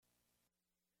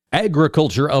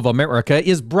Agriculture of America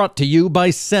is brought to you by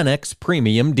Cenex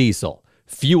Premium Diesel,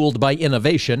 fueled by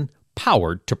innovation,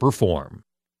 powered to perform.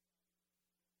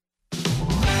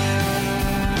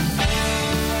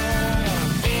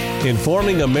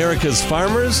 Informing America's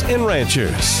farmers and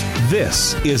ranchers.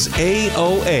 This is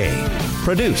AOA,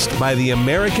 produced by the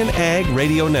American Ag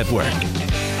Radio Network.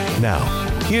 Now,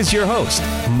 here's your host,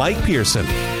 Mike Pearson.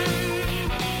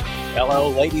 Hello,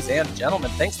 ladies and gentlemen.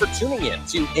 Thanks for tuning in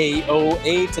to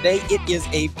AOA today. It is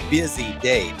a busy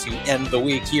day to end the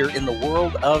week here in the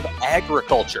world of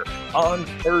agriculture. On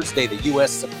Thursday, the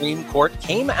U.S. Supreme Court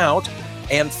came out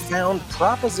and found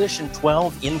Proposition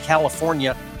 12 in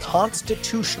California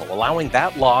constitutional, allowing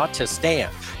that law to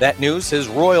stand. That news has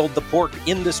roiled the pork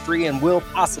industry and will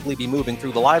possibly be moving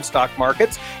through the livestock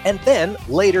markets. And then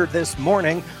later this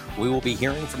morning, we will be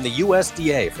hearing from the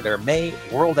USDA for their May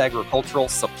World Agricultural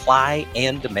Supply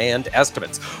and Demand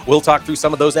estimates. We'll talk through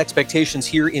some of those expectations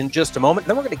here in just a moment.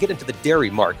 Then we're going to get into the dairy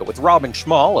market with Robin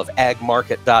Schmal of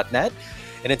agmarket.net.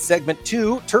 And in segment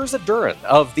 2, Tirzah Duren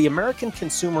of the American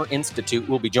Consumer Institute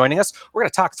will be joining us. We're going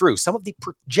to talk through some of the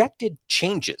projected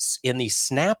changes in the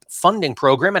SNAP funding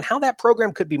program and how that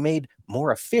program could be made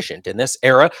more efficient in this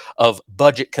era of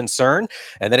budget concern.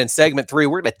 And then in segment 3,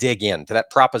 we're going to dig into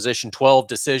that Proposition 12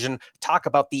 decision, talk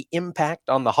about the impact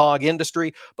on the hog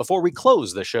industry before we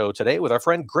close the show today with our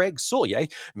friend Greg Soulje,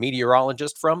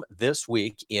 meteorologist from This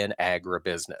Week in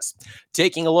Agribusiness.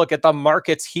 Taking a look at the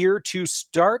markets here to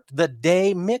start the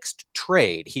day, mixed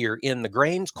trade here in the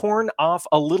grains. Corn off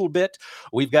a little bit.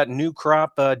 We've got new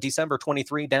crop December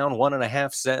 23 down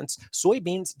 1.5 cents.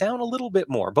 Soybeans down a little bit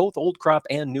more. Both old crop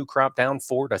and new crop down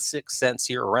 4 to 6 cents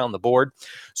here around the board.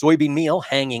 Soybean meal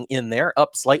hanging in there,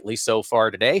 up slightly so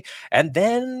far today. And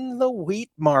then the wheat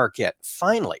market.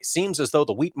 Finally, seems as though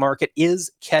the wheat market is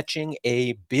catching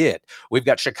a bid. We've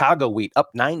got Chicago wheat up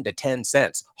 9 to 10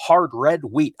 cents. Hard red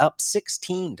wheat up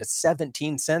 16 to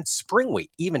 17 cents. Spring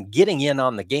wheat even getting in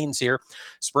on the gains here.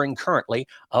 Spring currently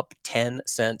up 10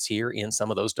 cents here in some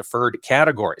of those deferred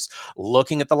categories.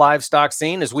 Looking at the livestock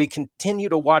scene as we continue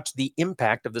to watch the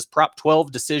impact of this Prop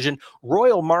 12 decision,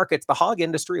 royal markets, the hog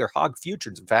industry, or hog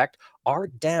futures, in fact, are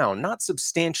down, not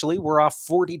substantially. We're off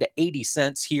 40 to 80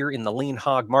 cents here in the lean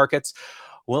hog markets.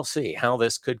 We'll see how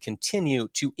this could continue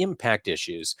to impact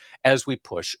issues as we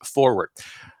push forward.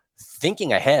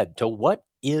 Thinking ahead to what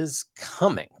is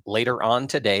coming later on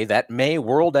today, that May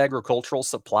World Agricultural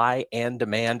Supply and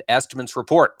Demand Estimates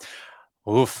report.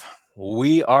 Oof.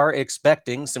 We are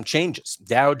expecting some changes.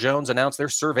 Dow Jones announced their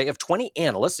survey of 20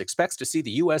 analysts expects to see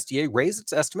the USDA raise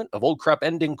its estimate of old crop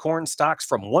ending corn stocks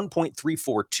from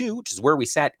 1.342, which is where we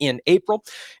sat in April.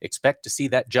 Expect to see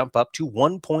that jump up to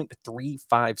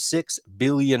 1.356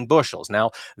 billion bushels.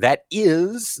 Now, that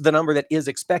is the number that is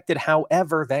expected.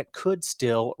 However, that could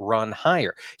still run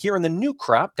higher. Here in the new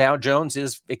crop, Dow Jones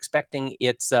is expecting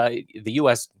its, the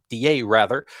USDA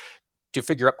rather, to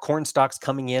figure up corn stocks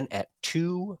coming in at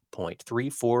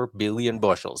 2.34 billion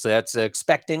bushels. That's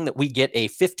expecting that we get a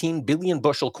 15 billion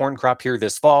bushel corn crop here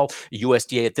this fall.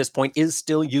 USDA at this point is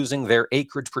still using their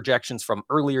acreage projections from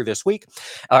earlier this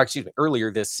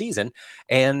season.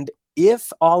 And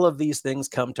if all of these things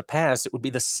come to pass, it would be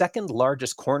the second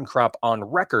largest corn crop on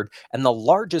record and the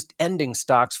largest ending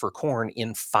stocks for corn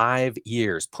in 5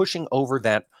 years, pushing over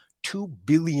that 2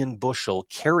 billion bushel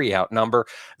carryout number.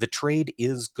 The trade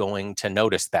is going to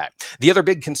notice that. The other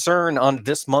big concern on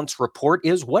this month's report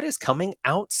is what is coming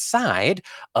outside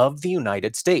of the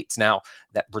United States. Now,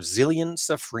 that Brazilian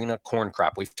safrinha corn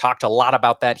crop. We've talked a lot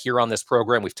about that here on this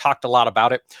program. We've talked a lot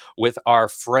about it with our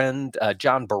friend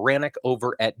John Baranek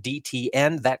over at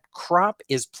DTN. That crop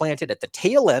is planted at the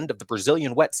tail end of the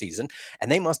Brazilian wet season, and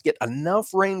they must get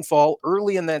enough rainfall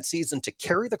early in that season to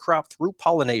carry the crop through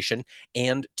pollination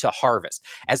and to harvest.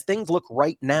 As things look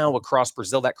right now across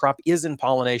Brazil, that crop is in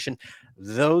pollination.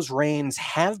 Those rains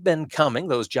have been coming.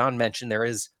 Those John mentioned, there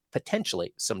is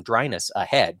potentially some dryness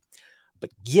ahead.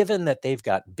 But given that they've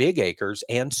got big acres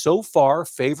and so far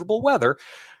favorable weather,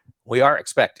 we are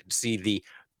expected to see the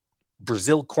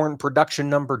Brazil corn production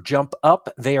number jump up.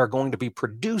 They are going to be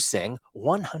producing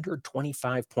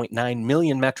 125.9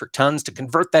 million metric tons. To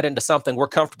convert that into something we're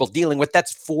comfortable dealing with,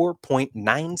 that's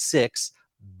 4.96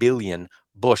 billion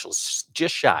bushels,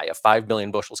 just shy of 5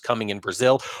 billion bushels coming in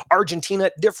Brazil.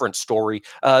 Argentina, different story.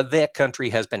 That country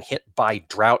has been hit by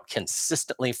drought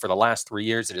consistently for the last 3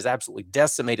 years. It has absolutely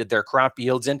decimated their crop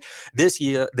yields, and this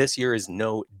year is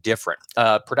no different.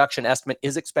 Production estimate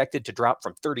is expected to drop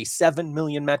from 37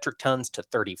 million metric tons to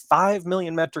 35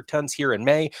 million metric tons here in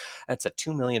May. That's a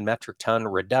 2 million metric ton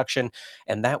reduction,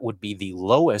 and that would be the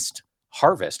lowest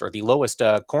harvest or the lowest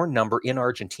corn number in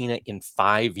Argentina in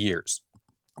 5 years.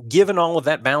 Given all of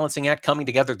that balancing act coming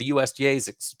together, the USDA is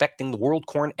expecting the world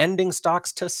corn ending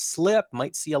stocks to slip.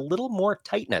 Might see a little more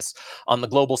tightness on the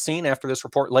global scene after this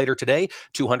report later today.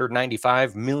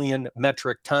 295 million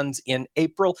metric tons in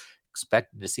April.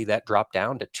 Expected to see that drop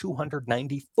down to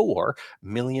 294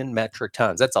 million metric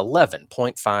tons. That's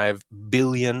 11.5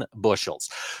 billion bushels.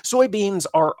 Soybeans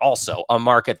are also a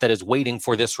market that is waiting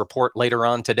for this report later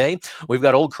on today. We've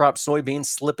got old crop soybeans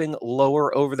slipping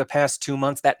lower over the past 2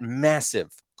 months. That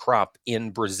massive crop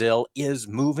in Brazil is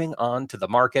moving on to the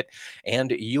market,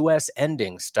 and U.S.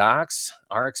 ending stocks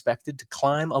are expected to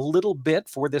climb a little bit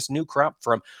for this new crop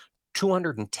from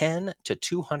 210 to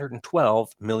 212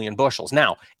 million bushels.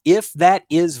 Now, if that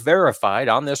is verified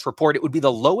on this report, it would be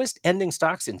the lowest ending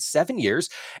stocks in 7 years,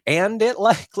 and it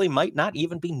likely might not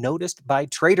even be noticed by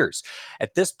traders.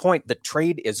 At this point, the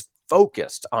trade is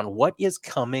focused on what is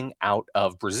coming out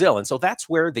of Brazil. And so that's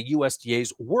where the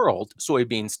USDA's world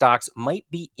soybean stocks might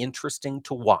be interesting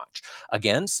to watch.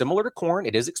 Again, similar to corn,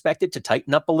 it is expected to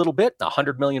tighten up a little bit,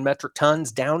 100 million metric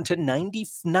tons down to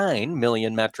 99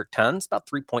 million metric tons, about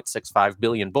 3.65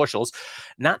 billion bushels.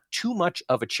 Not too much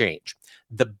of a change.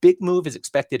 The big move is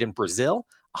expected in Brazil.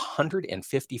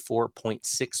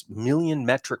 154.6 million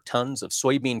metric tons of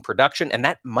soybean production, and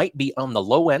that might be on the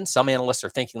low end. Some analysts are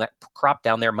thinking that crop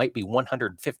down there might be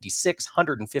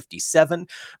 157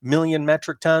 million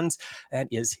metric tons. That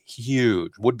is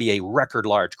huge. Would be a record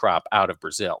large crop out of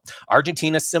Brazil.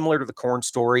 Argentina, similar to the corn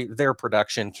story, their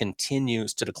production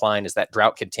continues to decline as that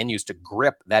drought continues to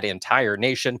grip that entire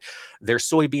nation. Their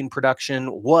soybean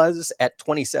production was at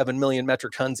 27 million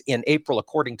metric tons in April,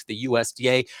 according to the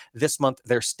USDA. This month,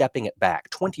 they're stepping it back,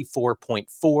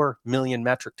 24.4 million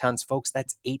metric tons. Folks,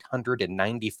 that's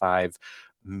 895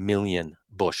 million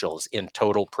bushels in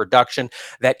total production.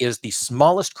 That is the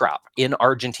smallest crop in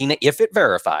Argentina, if it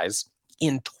verifies,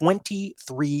 in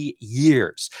 23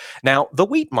 years. Now, the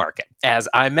wheat market, as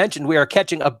I mentioned, we are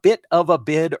catching a bit of a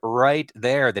bid right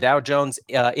there. The Dow Jones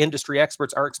industry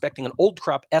experts are expecting an old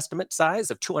crop estimate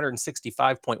size of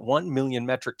 265.1 million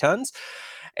metric tons.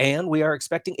 And we are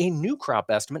expecting a new crop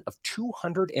estimate of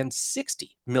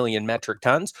 260 million metric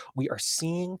tons. We are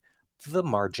seeing the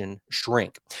margin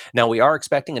shrink. Now, we are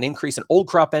expecting an increase in old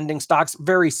crop ending stocks,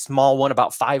 very small one,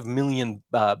 about 5 million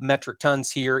metric tons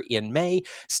here in May,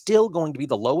 still going to be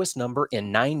the lowest number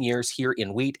in 9 years here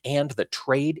in wheat, and the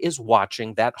trade is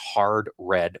watching that hard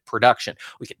red production.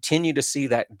 We continue to see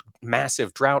that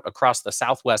massive drought across the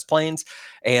Southwest Plains,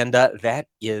 and that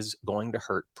is going to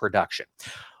hurt production.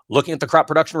 Looking at the crop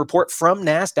production report from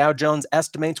NASS, Dow Jones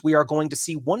estimates we are going to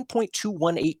see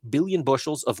 1.218 billion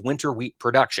bushels of winter wheat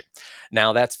production.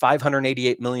 Now, that's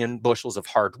 588 million bushels of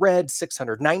hard red,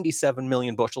 697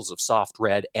 million bushels of soft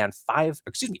red, and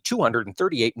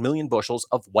 238 million bushels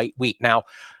of white wheat. Now,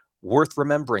 worth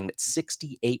remembering that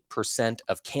 68%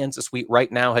 of Kansas wheat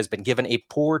right now has been given a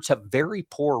poor to very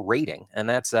poor rating, and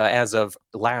that's as of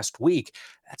last week.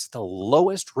 That's the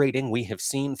lowest rating we have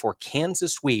seen for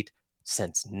Kansas wheat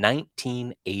since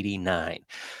 1989.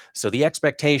 So the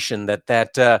expectation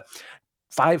that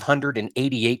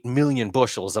 588 million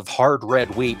bushels of hard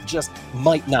red wheat just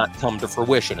might not come to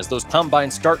fruition. As those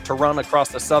combines start to run across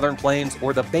the southern plains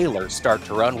or the balers start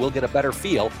to run, we'll get a better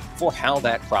feel for how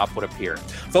that crop would appear.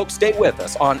 Folks, stay with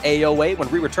us on AOA. When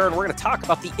we return, we're going to talk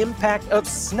about the impact of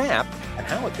SNAP and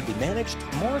how it could be managed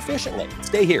more efficiently.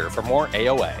 Stay here for more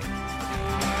AOA.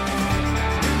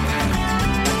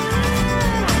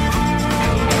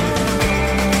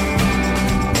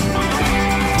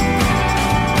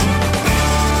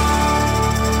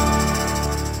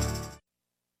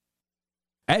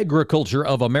 Agriculture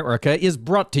of America is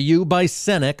brought to you by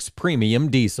Cenex Premium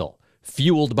Diesel,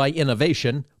 fueled by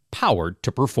innovation, powered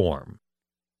to perform.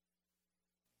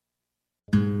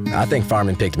 I think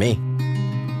farming picked me.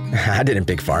 I didn't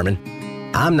pick farming.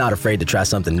 I'm not afraid to try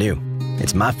something new.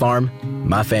 It's my farm,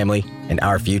 my family, and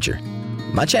our future.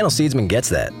 My Channel Seedsman gets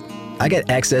that. I get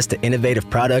access to innovative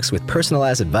products with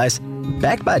personalized advice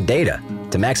backed by data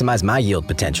to maximize my yield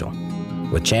potential.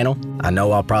 With Channel, I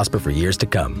know I'll prosper for years to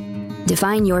come.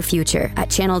 Define your future at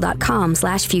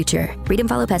channel.com/future. Read and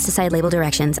follow pesticide label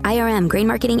directions, IRM, grain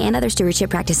marketing, and other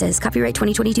stewardship practices. Copyright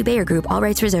 2022 Bayer Group. All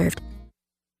rights reserved.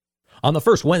 On the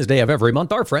first Wednesday of every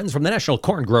month, our friends from the National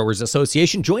Corn Growers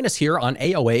Association join us here on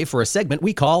AOA for a segment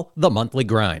we call The Monthly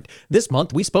Grind. This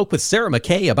month, we spoke with Sarah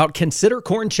McKay about Consider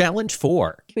Corn Challenge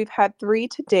 4. We've had 3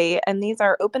 to date, and these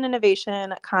are open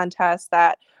innovation contests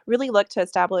that really look to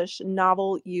establish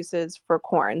novel uses for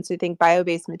corn. So think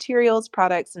bio-based materials,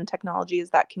 products, and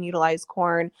technologies that can utilize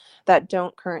corn that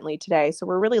don't currently today. So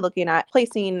we're really looking at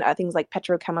placing things like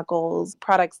petrochemicals,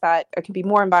 products that can be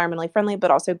more environmentally friendly,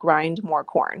 but also grind more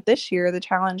corn. This year, the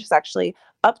challenge is actually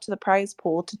up to the prize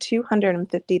pool to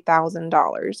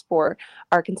 $250,000 for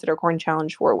our Consider Corn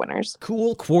Challenge for winners.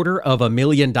 Cool,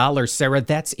 $250,000, Sarah.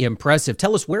 That's impressive.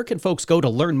 Tell us, where can folks go to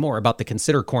learn more about the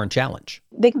Consider Corn Challenge?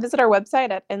 They can visit our website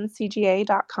at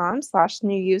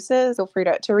ncga.com/new uses. Feel free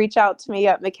to reach out to me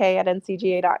at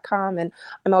mckay@ncga.com, and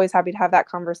I'm always happy to have that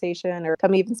conversation, or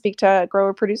come even speak to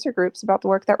grower producer groups about the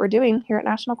work that we're doing here at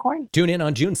National Corn. Tune in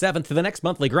on June 7th to the next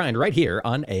monthly grind right here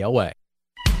on AOA.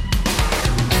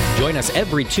 Join us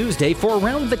every Tuesday for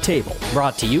Around the Table,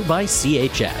 brought to you by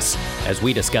CHS, as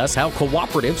we discuss how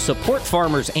cooperatives support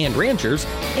farmers and ranchers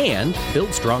and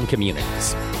build strong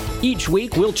communities. Each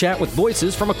week, we'll chat with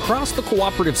voices from across the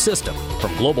cooperative system.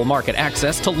 From global market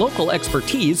access to local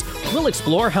expertise, we'll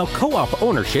explore how co-op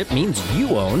ownership means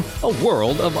you own a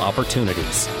world of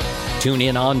opportunities. Tune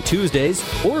in on Tuesdays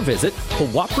or visit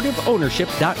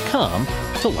cooperativeownership.com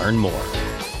to learn more.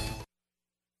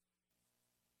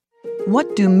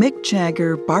 What do Mick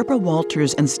Jagger, Barbara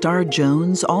Walters, and Star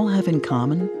Jones all have in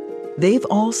common? They've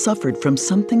all suffered from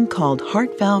something called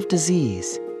heart valve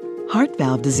disease. Heart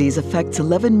valve disease affects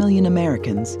 11 million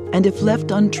Americans, and if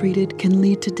left untreated, can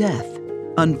lead to death.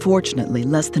 Unfortunately,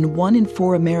 less than 1 in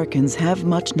 4 Americans have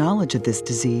much knowledge of this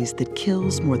disease that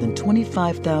kills more than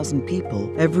 25,000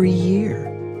 people every year.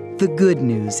 The good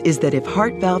news is that if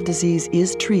heart valve disease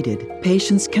is treated,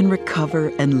 patients can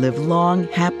recover and live long,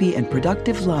 happy, and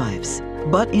productive lives.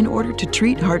 But in order to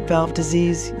treat heart valve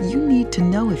disease, you need to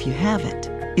know if you have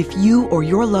it. If you or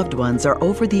your loved ones are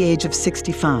over the age of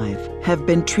 65, have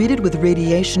been treated with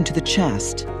radiation to the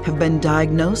chest, have been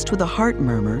diagnosed with a heart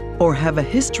murmur, or have a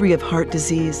history of heart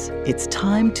disease, it's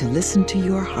time to listen to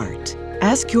your heart.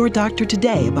 Ask your doctor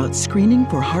today about screening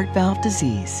for heart valve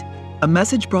disease. A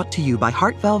message brought to you by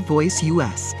Heart Valve Voice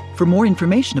US. For more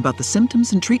information about the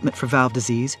symptoms and treatment for valve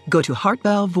disease, go to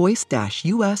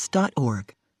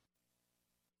heartvalvevoice-us.org.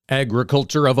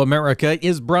 Agriculture of America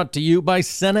is brought to you by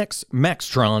Cenex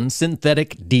Maxtron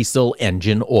Synthetic Diesel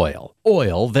Engine Oil.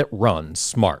 Oil that runs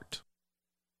smart.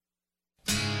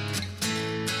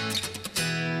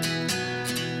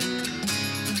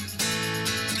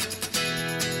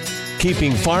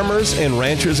 Keeping farmers and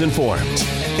ranchers informed.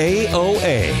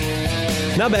 AOA.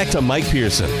 Now back to Mike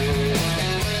Pearson.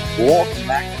 Welcome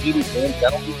back, ladies and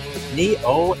gentlemen, to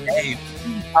AOA.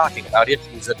 Talking about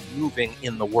issues of moving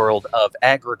in the world of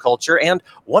agriculture. And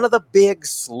one of the big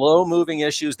slow-moving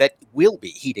issues that will be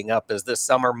heating up as this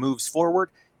summer moves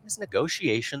forward is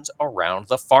negotiations around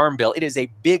the Farm Bill. It is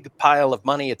a big pile of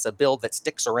money. It's a bill that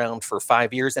sticks around for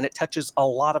 5 years, and it touches a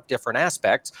lot of different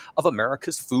aspects of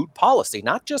America's food policy,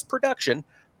 not just production,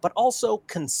 but also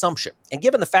consumption. And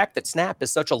given the fact that SNAP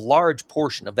is such a large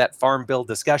portion of that Farm Bill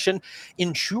discussion,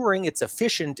 ensuring it's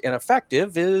efficient and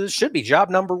effective should be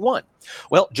job number one.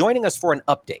 Well, joining us for an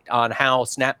update on how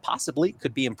SNAP possibly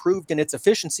could be improved in its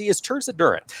efficiency is Tirzah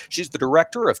Duren. She's the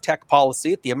Director of Tech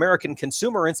Policy at the American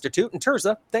Consumer Institute. And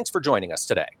Tirzah, thanks for joining us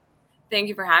today. Thank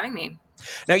you for having me.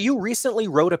 Now, you recently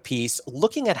wrote a piece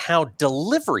looking at how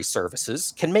delivery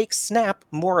services can make SNAP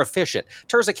more efficient.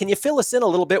 Tirzah, can you fill us in a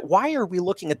little bit? Why are we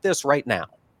looking at this right now?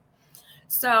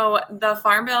 So the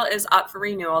Farm Bill is up for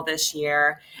renewal this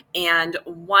year, and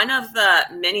one of the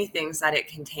many things that it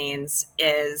contains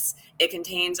is it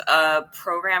contains a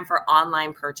program for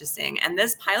online purchasing. And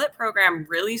this pilot program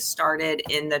really started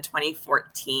in the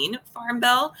 2014 Farm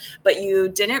Bill, but you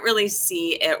didn't really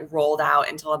see it rolled out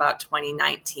until about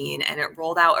 2019. And it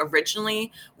rolled out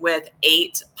originally with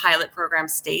 8 pilot program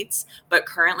states, but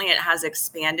currently it has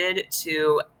expanded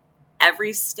to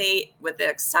every state with the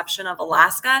exception of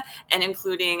Alaska and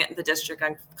including the District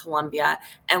of Columbia.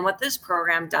 And what this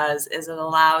program does is it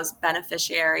allows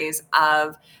beneficiaries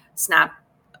of SNAP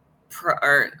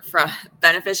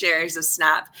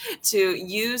to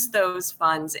use those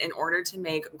funds in order to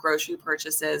make grocery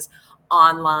purchases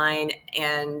online,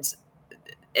 and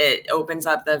it opens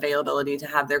up the availability to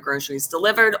have their groceries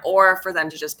delivered or for them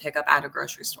to just pick up at a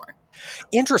grocery store.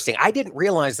 Interesting. I didn't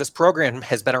realize this program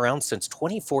has been around since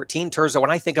 2014. Tirzah, when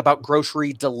I think about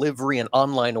grocery delivery and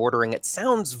online ordering, it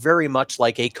sounds very much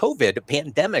like a COVID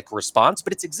pandemic response,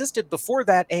 but it's existed before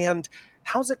that. And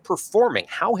how's it performing?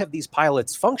 How have these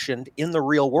pilots functioned in the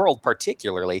real world,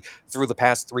 particularly through the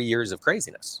past 3 years of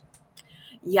craziness?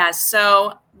 Yes.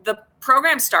 So the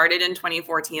program started in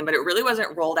 2014, but it really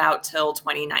wasn't rolled out till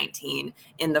 2019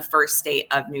 in the first state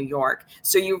of New York.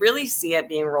 So you really see it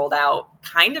being rolled out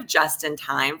kind of just in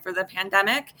time for the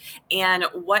pandemic. And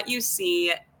what you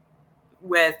see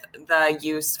with the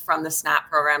use from the SNAP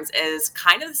programs is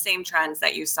kind of the same trends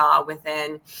that you saw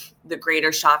within the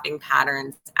greater shopping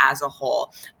patterns as a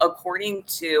whole. According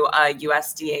to a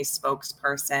USDA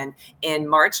spokesperson, in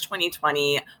March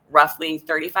 2020, roughly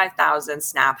 35,000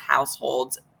 SNAP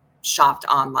households shopped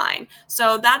online.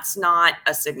 So that's not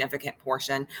a significant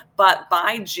portion. But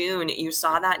by June, you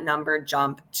saw that number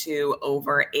jump to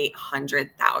over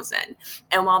 800,000.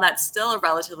 And while that's still a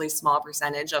relatively small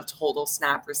percentage of total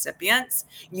SNAP recipients,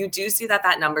 you do see that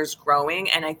that number is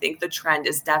growing. And I think the trend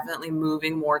is definitely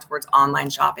moving more towards online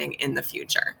shopping in the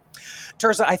future.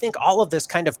 Tirzah, I think all of this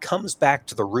kind of comes back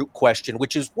to the root question,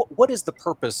 which is what is the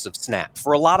purpose of SNAP?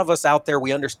 For a lot of us out there,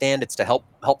 we understand it's to help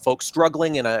folks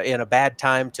struggling in a bad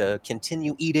time to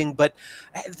continue eating, but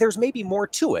there's maybe more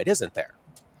to it, isn't there?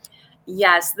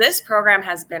 Yes, this program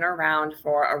has been around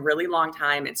for a really long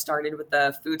time. It started with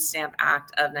the Food Stamp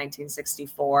Act of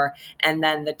 1964, and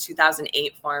then the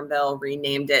 2008 Farm Bill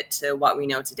renamed it to what we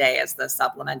know today as the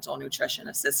Supplemental Nutrition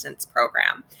Assistance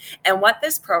Program. And what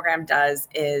this program does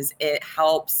is it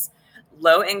helps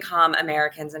low-income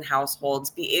Americans and households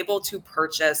be able to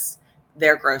purchase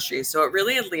their groceries. So it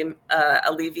really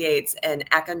alleviates an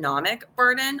economic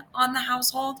burden on the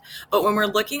household. But when we're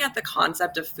looking at the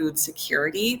concept of food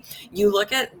security, you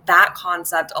look at that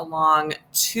concept along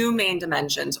two main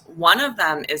dimensions. One of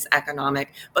them is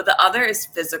economic, but the other is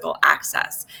physical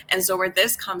access. And so where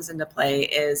this comes into play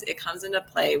is it comes into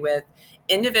play with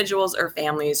individuals or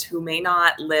families who may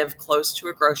not live close to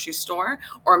a grocery store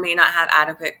or may not have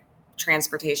adequate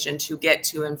transportation to get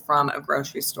to and from a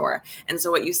grocery store. And so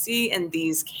what you see in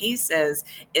these cases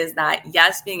is that,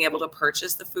 yes, being able to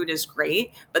purchase the food is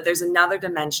great, but there's another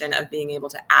dimension of being able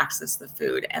to access the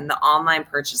food. And the online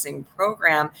purchasing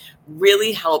program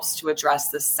really helps to address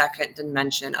the second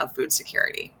dimension of food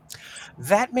security.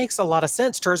 That makes a lot of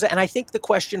sense, Tirzah. And I think the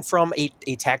question from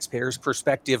a taxpayer's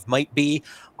perspective might be,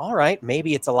 all right,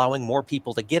 maybe it's allowing more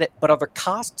people to get it, but are the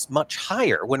costs much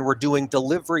higher when we're doing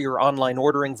delivery or online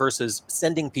ordering versus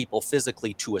sending people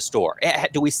physically to a store?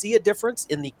 Do we see a difference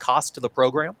in the cost of the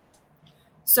program?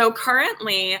 So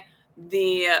currently,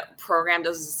 the program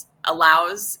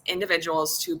allows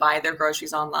individuals to buy their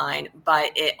groceries online,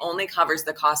 but it only covers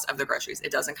the cost of the groceries.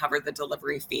 It doesn't cover the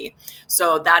delivery fee.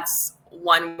 So that's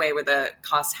one way where the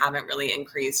costs haven't really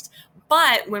increased.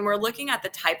 But when we're looking at the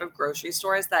type of grocery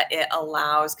stores that it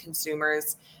allows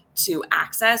consumers to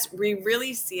access, we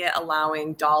really see it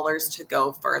allowing dollars to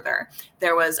go further.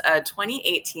 There was a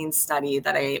 2018 study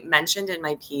that I mentioned in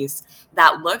my piece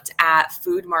that looked at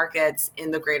food markets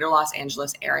in the greater Los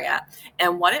Angeles area.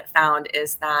 And what it found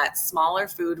is that smaller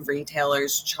food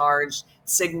retailers charge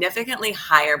significantly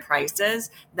higher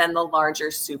prices than the larger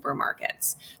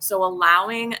supermarkets. So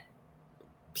allowing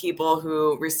people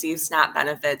who receive SNAP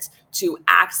benefits to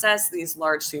access these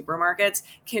large supermarkets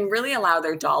can really allow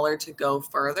their dollar to go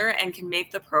further and can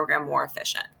make the program more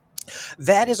efficient.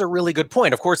 That is a really good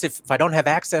point. Of course, if I don't have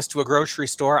access to a grocery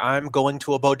store, I'm going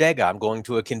to a bodega. I'm going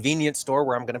to a convenience store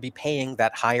where I'm going to be paying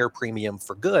that higher premium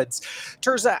for goods.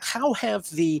 Tirzah, how have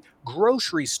the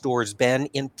grocery stores been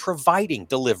in providing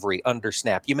delivery under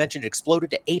SNAP? You mentioned it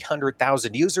exploded to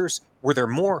 800,000 users. Were there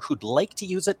more who'd like to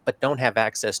use it but don't have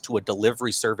access to a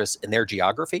delivery service in their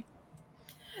geography?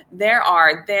 There,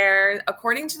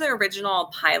 according to the original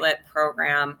pilot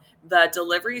program, the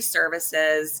delivery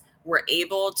services were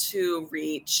able to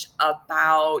reach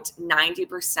about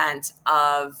 90%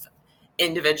 of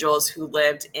individuals who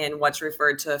lived in what's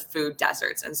referred to food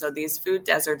deserts. And so these food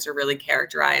deserts are really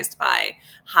characterized by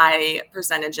high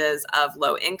percentages of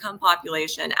low income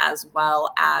population as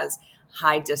well as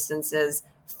high distances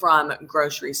from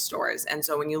grocery stores. And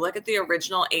so when you look at the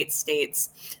original 8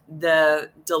 states, the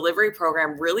delivery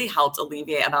program really helped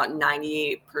alleviate about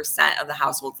 90% of the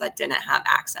households that didn't have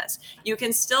access. You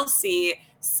can still see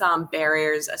some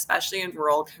barriers, especially in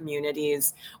rural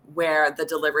communities where the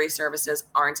delivery services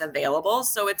aren't available.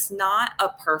 So it's not a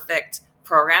perfect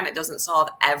program. It doesn't solve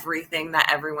everything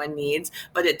that everyone needs,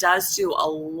 but it does do a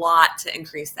lot to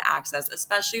increase the access,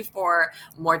 especially for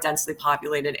more densely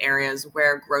populated areas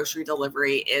where grocery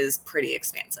delivery is pretty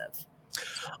expansive.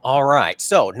 All right.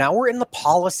 So now we're in the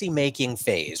policy making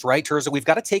phase, right, Tirzah? We've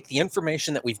got to take the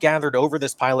information that we've gathered over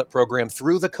this pilot program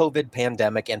through the COVID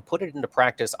pandemic and put it into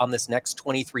practice on this next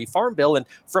 23 Farm Bill. And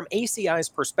from ACI's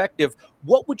perspective,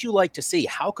 what would you like to see?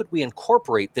 How could we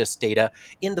incorporate this data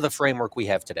into the framework we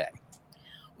have today?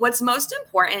 What's most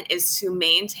important is to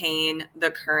maintain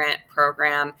the current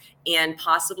program and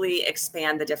possibly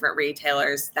expand the different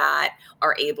retailers that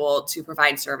are able to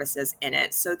provide services in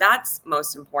it. So that's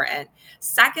most important.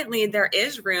 Secondly, there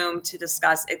is room to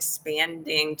discuss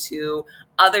expanding to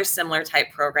other similar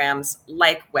type programs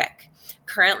like WIC.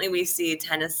 Currently, we see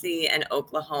Tennessee and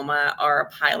Oklahoma are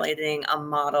piloting a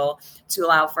model to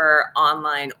allow for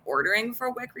online ordering for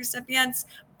WIC recipients,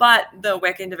 but the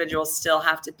WIC individuals still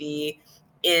have to be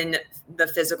in the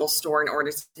physical store in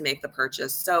order to make the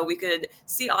purchase. So we could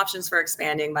see options for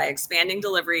expanding by expanding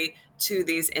delivery to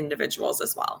these individuals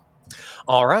as well.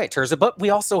 All right, Tirzah, but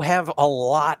we also have a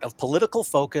lot of political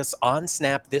focus on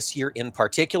SNAP this year in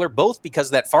particular, both because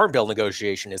that farm bill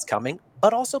negotiation is coming,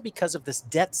 but also because of this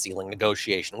debt ceiling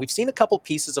negotiation. We've seen a couple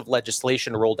pieces of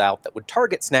legislation rolled out that would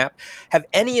target SNAP. Have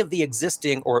any of the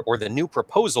existing or the new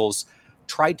proposals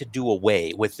tried to do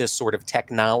away with this sort of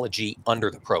technology under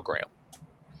the program?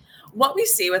 What we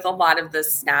see with a lot of the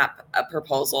SNAP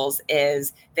proposals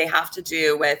is they have to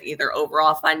do with either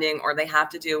overall funding or they have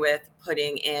to do with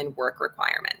putting in work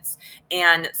requirements.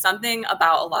 And something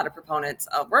about a lot of proponents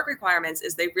of work requirements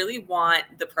is they really want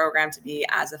the program to be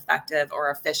as effective or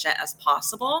efficient as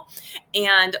possible.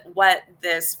 And what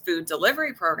this food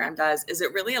delivery program does is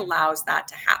it really allows that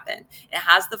to happen. It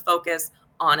has the focus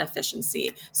on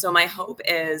efficiency. So my hope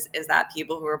is that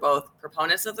people who are both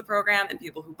proponents of the program and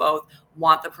people who both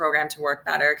want the program to work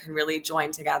better can really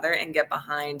join together and get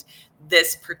behind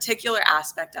this particular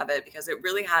aspect of it, because it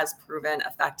really has proven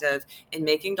effective in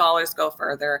making dollars go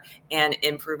further and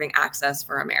improving access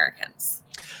for Americans.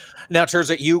 Now,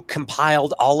 Tirzah, you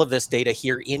compiled all of this data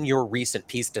here in your recent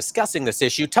piece discussing this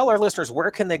issue. Tell our listeners,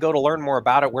 where can they go to learn more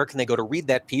about it? Where can they go to read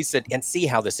that piece and see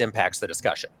how this impacts the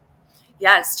discussion?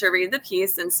 Yes, to read the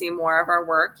piece and see more of our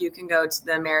work, you can go to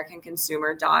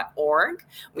theamericanconsumer.org.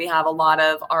 We have a lot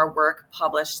of our work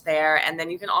published there. And then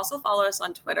you can also follow us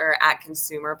on Twitter at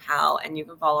ConsumerPal, and you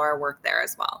can follow our work there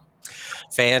as well.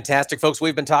 Fantastic, folks.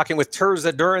 We've been talking with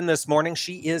Tirzah Duren this morning.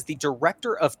 She is the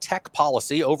Director of Tech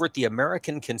Policy over at the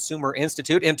American Consumer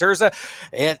Institute. And Tirzah,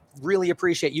 I really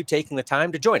appreciate you taking the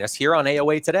time to join us here on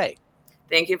AOA Today.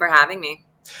 Thank you for having me.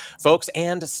 Folks,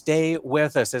 and stay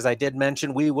with us. As I did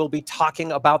mention, we will be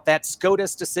talking about that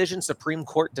SCOTUS decision, Supreme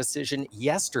Court decision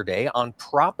yesterday on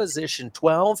Proposition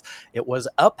 12. It was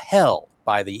upheld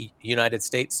by the United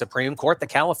States Supreme Court. The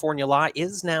California law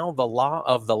is now the law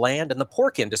of the land, and the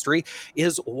pork industry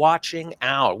is watching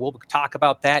out. We'll talk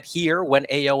about that here when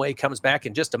AOA comes back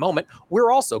in just a moment.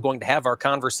 We're also going to have our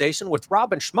conversation with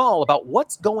Robin Schmal about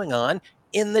what's going on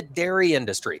in the dairy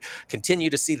industry. Continue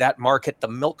to see that market. The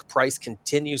milk price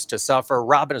continues to suffer.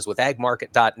 Robin is with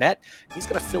agmarket.net. He's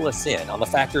going to fill us in on the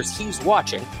factors he's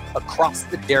watching across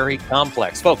the dairy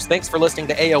complex. Folks, thanks for listening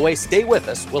to AOA. Stay with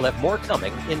us. We'll have more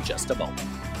coming in just a moment.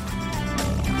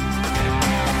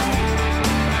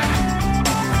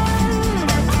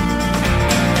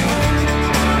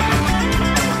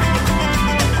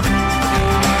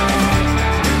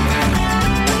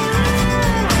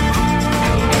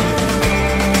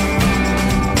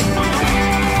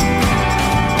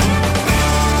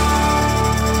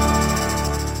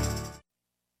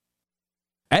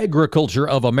 Agriculture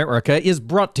of America is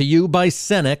brought to you by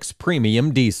Cenex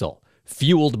Premium Diesel,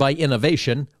 fueled by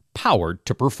innovation, powered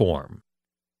to perform.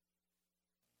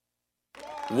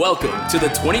 Welcome to the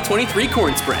 2023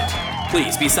 Corn Sprint.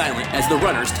 Please be silent as the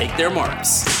runners take their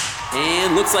marks.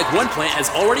 And looks like one plant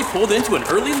has already pulled into an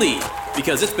early lead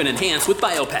because it's been enhanced with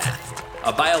Biopath,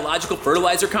 a biological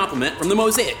fertilizer complement from the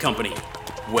Mosaic Company.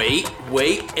 Wait,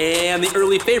 and the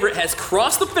early favorite has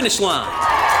crossed the finish line.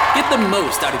 Get the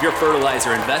most out of your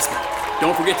fertilizer investment.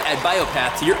 Don't forget to add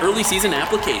Biopath to your early season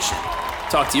application.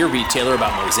 Talk to your retailer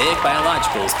about Mosaic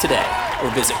Biologicals today or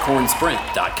visit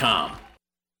cornsprint.com.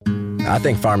 I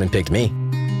think farming picked me.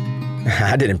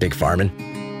 I didn't pick farming.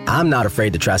 I'm not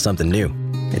afraid to try something new.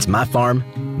 It's my farm,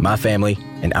 my family,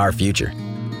 and our future.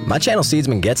 My channel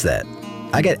Seedsman gets that.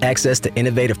 I get access to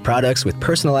innovative products with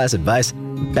personalized advice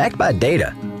backed by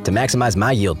data to maximize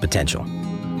my yield potential.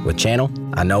 With Channel,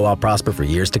 I know I'll prosper for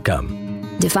years to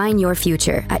come. Define your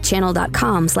future at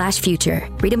channel.com/future.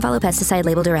 Read and follow pesticide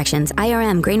label directions,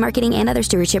 IRM, grain marketing, and other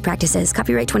stewardship practices.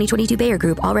 Copyright 2022 Bayer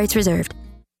Group. All rights reserved.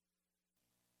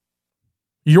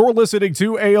 You're listening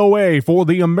to AOA for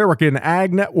the American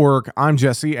Ag Network. I'm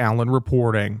Jesse Allen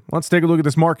reporting. Let's take a look at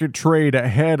this market trade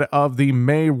ahead of the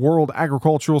May World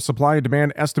Agricultural Supply and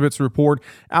Demand Estimates report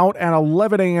out at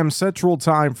 11 a.m. Central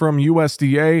Time from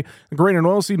USDA. The grain and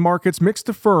oilseed markets mixed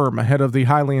to firm ahead of the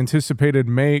highly anticipated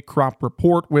May crop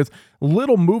report, with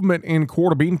Little movement in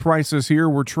quarter bean prices here.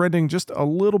 We're trending just a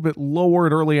little bit lower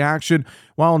at early action,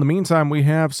 while in the meantime, we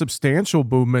have substantial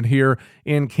movement here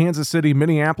in Kansas City,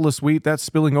 Minneapolis wheat. That's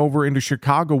spilling over into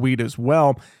Chicago wheat as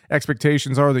well.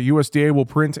 Expectations are that USDA will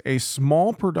print a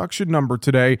small production number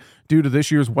today due to this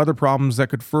year's weather problems that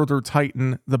could further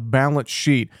tighten the balance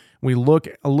sheet. We look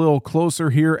a little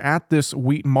closer here at this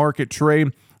wheat market trade,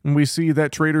 and we see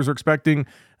that traders are expecting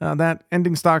that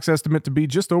ending stocks estimate to be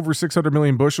just over 600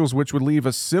 million bushels, which would leave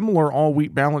a similar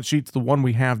all-wheat balance sheet to the one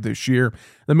we have this year.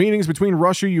 The meetings between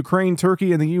Russia, Ukraine,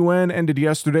 Turkey, and the UN ended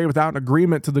yesterday without an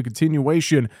agreement to the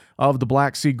continuation of the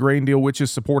Black Sea grain deal, which is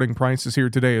supporting prices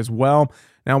here today as well.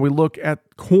 Now we look at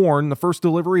corn. The first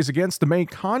deliveries against the May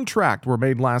contract were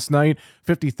made last night.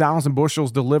 50,000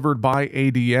 bushels delivered by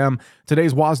ADM.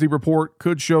 Today's WASDE report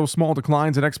could show small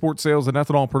declines in export sales and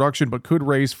ethanol production, but could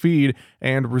raise feed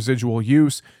and residual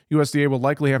use. USDA will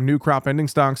likely have new crop ending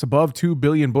stocks above 2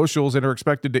 billion bushels and are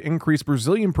expected to increase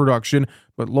Brazilian production,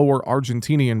 but lower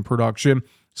Argentinian production.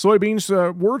 Soybeans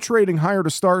were trading higher to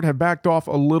start, have backed off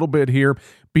a little bit here.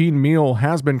 Bean meal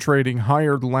has been trading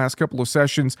higher the last couple of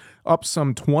sessions, up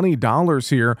some $20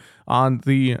 here on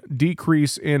the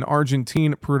decrease in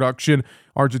Argentine production.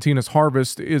 Argentina's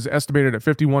harvest is estimated at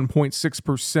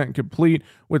 51.6% complete,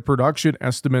 with production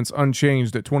estimates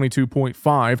unchanged at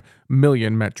 22.5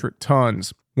 million metric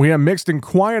tons. We have mixed and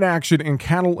quiet action in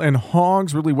cattle and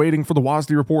hogs, really waiting for the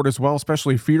WASDE report as well,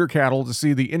 especially feeder cattle, to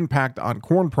see the impact on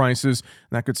corn prices.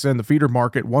 That could send the feeder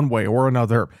market one way or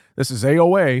another. This is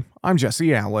AOA. I'm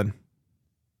Jesse Allen.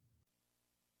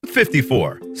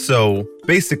 54. So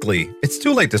basically, it's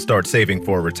too late to start saving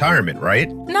for retirement,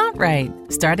 right? Not right.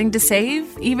 Starting to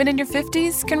save, even in your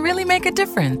 50s, can really make a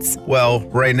difference. Well,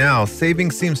 right now,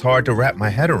 saving seems hard to wrap my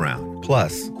head around.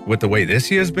 Plus, with the way this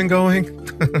year's been going...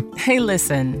 Hey,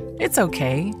 listen, it's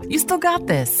okay. You still got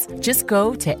this. Just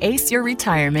go to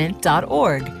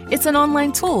aceyourretirement.org. It's an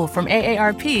online tool from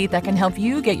AARP that can help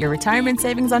you get your retirement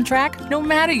savings on track no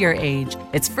matter your age.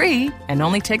 It's free and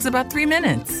only takes about 3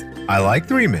 minutes. I like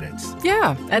 3 minutes.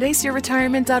 Yeah, at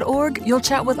aceyourretirement.org, you'll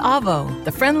chat with Avo,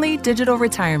 the friendly digital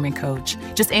retirement coach.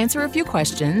 Just answer a few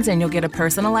questions and you'll get a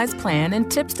personalized plan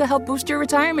and tips to help boost your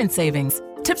retirement savings.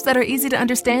 Tips that are easy to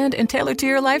understand and tailored to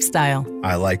your lifestyle.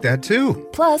 I like that too.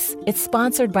 Plus, it's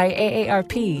sponsored by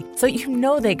AARP, so you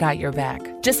know they got your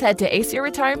back. Just head to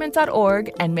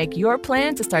aceyourretirement.org and make your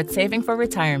plan to start saving for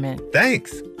retirement.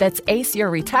 Thanks. That's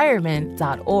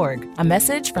aceyourretirement.org. A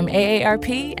message from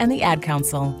AARP and the Ad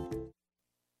Council.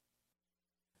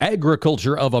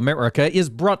 Agriculture of America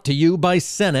is brought to you by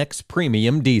Cenex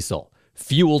Premium Diesel.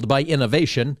 Fueled by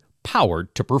innovation,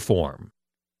 powered to perform.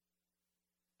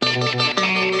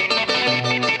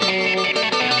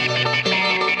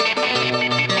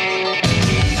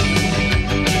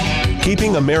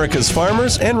 Keeping America's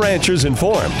farmers and ranchers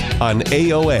informed on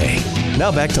AOA.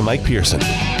 Now back to Mike Pearson.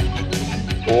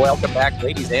 Welcome back,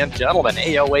 ladies and gentlemen.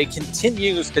 AOA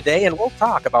continues today, and we'll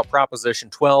talk about Proposition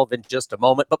 12 in just a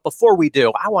moment. But before we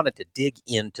do, I wanted to dig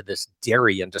into this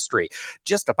dairy industry.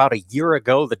 Just about a year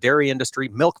ago, the dairy industry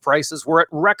milk prices were at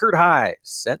record highs.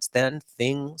 Since then,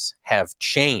 things have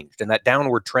changed, and that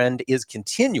downward trend is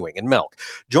continuing in milk.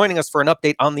 Joining us for an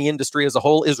update on the industry as a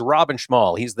whole is Robin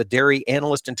Schmal. He's the dairy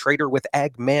analyst and trader with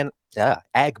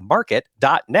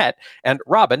agmarket.net. And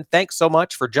Robin, thanks so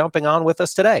much for jumping on with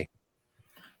us today.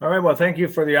 All right. Well, thank you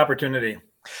for the opportunity.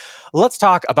 Let's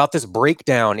talk about this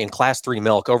breakdown in Class 3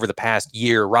 milk over the past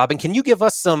year. Robin, can you give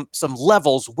us some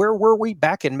levels? Where were we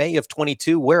back in May of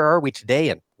 22? Where are we today?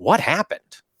 And what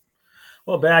happened?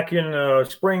 Well, back in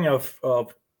spring of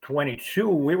 22,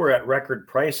 we were at record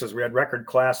prices. We had record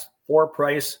Class 4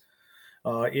 price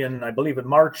I believe in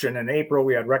March, and in April,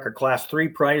 we had record Class 3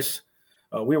 price.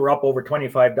 We were up over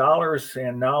 $25,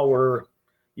 and now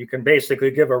you can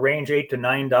basically give a range $8 to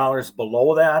 $9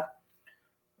 below that.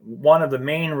 One of the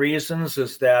main reasons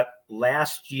is that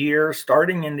last year,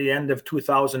 starting in the end of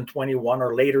 2021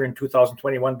 or later in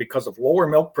 2021, because of lower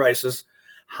milk prices,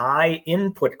 high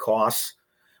input costs,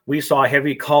 we saw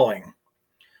heavy culling.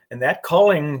 And that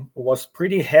culling was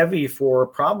pretty heavy for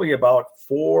probably about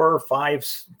 4 or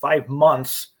 5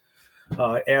 months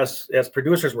as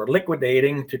producers were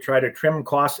liquidating to try to trim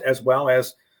costs as well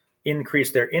as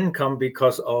increase their income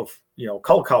because of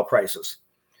cull cow prices.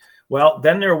 Well,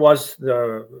 then there was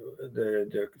the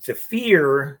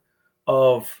fear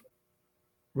of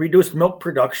reduced milk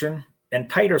production and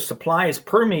tighter supplies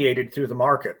permeated through the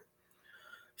market.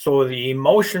 So the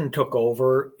emotion took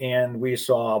over, and we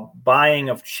saw buying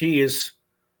of cheese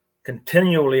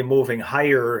continually moving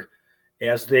higher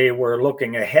as they were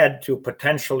looking ahead to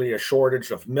potentially a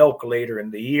shortage of milk later in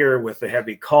the year with the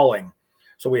heavy culling.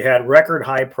 So we had record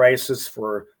high prices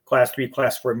for class 3,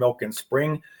 class 4 milk in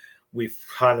spring. We've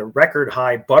had a record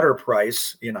high butter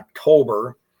price in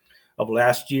October of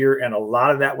last year, and a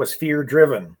lot of that was fear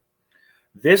driven.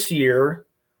 This year,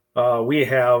 we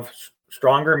have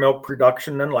stronger milk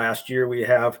production than last year. We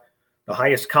have the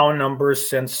highest cow numbers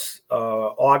since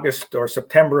August or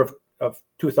September of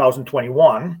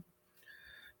 2021.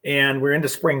 And we're into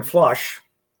spring flush.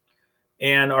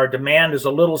 And our demand is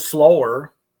a little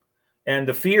slower. And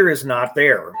the fear is not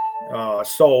there.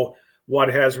 So what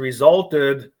has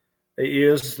resulted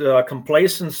is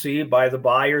complacency by the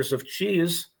buyers of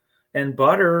cheese and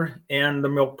butter, and the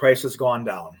milk price has gone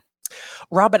down.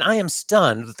 Robin, I am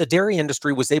stunned that the dairy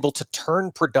industry was able to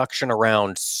turn production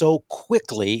around so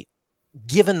quickly,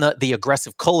 given the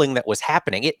aggressive culling that was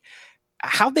happening.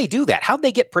 How'd they do that? How'd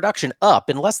they get production up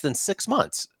in less than 6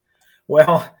 months?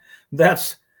 Well,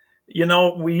 that's,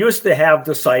 we used to have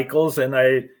the cycles, and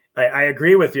I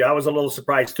agree with you. I was a little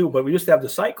surprised too, but we used to have the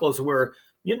cycles where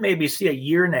you'd maybe see a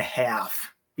year and a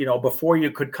half, before you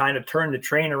could kind of turn the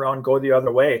train around, go the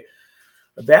other way.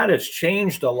 That has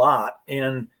changed a lot.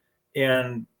 And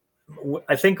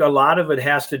I think a lot of it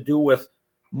has to do with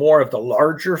more of the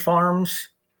larger farms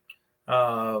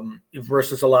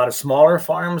versus a lot of smaller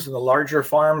farms. And the larger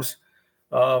farms,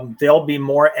 they'll be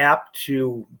more apt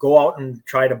to go out and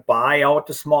try to buy out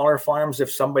the smaller farms.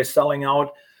 If somebody's selling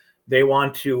out, they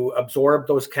want to absorb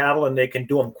those cattle, and they can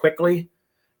do them quickly.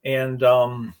 And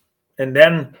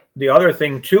then the other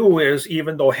thing too is,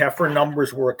 even though heifer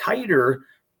numbers were tighter,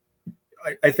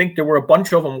 I think there were a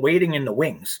bunch of them waiting in the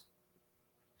wings.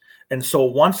 And so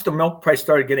once the milk price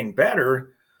started getting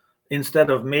better,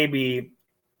 instead of maybe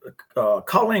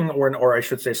culling or I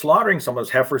should say slaughtering some of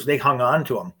those heifers, they hung on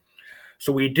to them.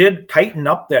 So we did tighten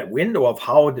up that window of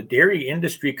how the dairy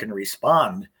industry can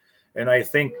respond. And I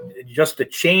think just the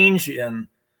change in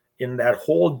that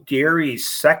whole dairy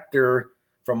sector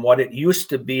from what it used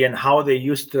to be and how they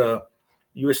used to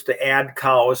add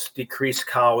cows, decrease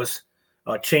cows,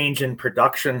 change in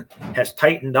production has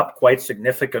tightened up quite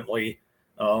significantly.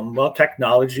 Well,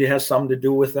 technology has something to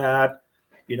do with that.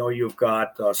 You've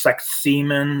got sex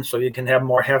semen, so you can have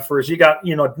more heifers. You got,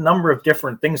 a number of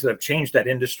different things that have changed that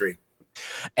industry.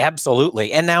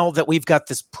 Absolutely. And now that we've got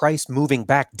this price moving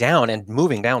back down and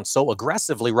moving down so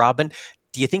aggressively, Robin,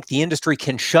 do you think the industry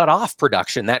can shut off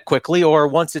production that quickly, or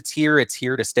once it's here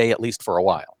to stay at least for a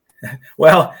while?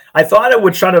 Well, I thought it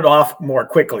would shut it off more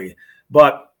quickly,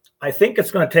 but I think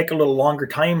it's going to take a little longer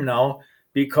time now,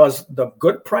 because the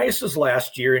good prices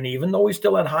last year, and even though we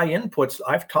still had high inputs,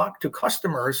 I've talked to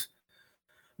customers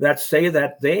that say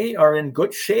that they are in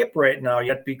good shape right now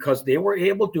yet, because they were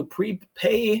able to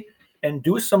prepay and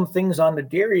do some things on the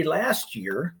dairy last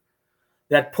year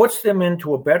that puts them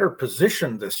into a better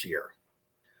position this year.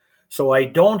 So I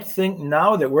don't think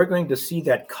now that we're going to see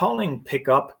that culling pick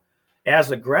up as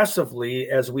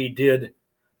aggressively as we did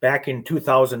back in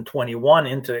 2021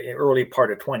 into early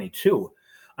part of 22.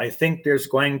 I think there's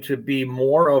going to be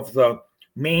more of the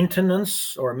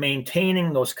maintenance or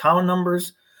maintaining those cow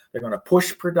numbers. They're going to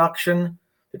push production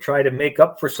to try to make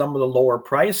up for some of the lower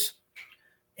price.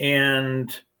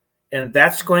 And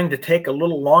that's going to take a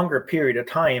little longer period of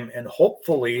time. And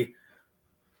hopefully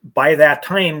by that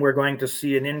time, we're going to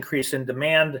see an increase in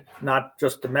demand, not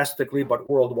just domestically, but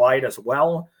worldwide as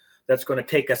well. That's going to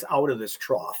take us out of this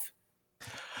trough.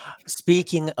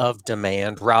 Speaking of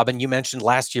demand, Robin, you mentioned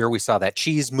last year we saw that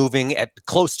cheese moving at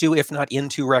close to, if not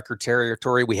into record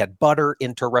territory. We had butter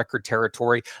into record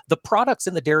territory. The products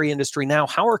in the dairy industry now,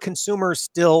 how are consumers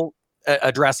still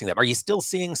addressing them? Are you still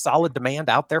seeing solid demand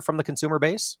out there from the consumer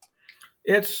base?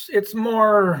 It's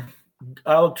more,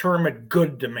 I'll term it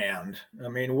good demand. I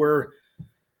mean,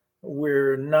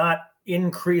 we're not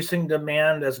increasing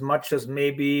demand as much as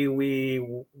maybe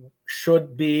we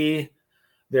should be.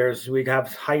 We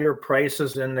have higher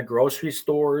prices in the grocery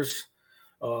stores.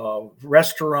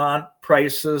 Restaurant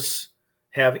prices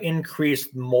have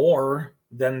increased more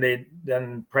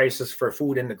than prices for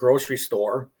food in the grocery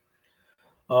store.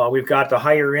 We've got the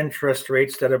higher interest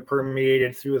rates that have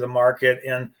permeated through the market.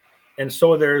 And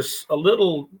so there's a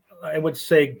little, I would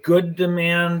say, good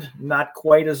demand, not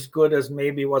quite as good as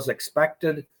maybe was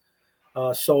expected.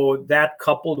 So that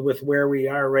coupled with where we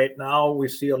are right now, we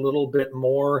see a little bit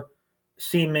more,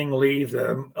 seemingly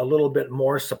a little bit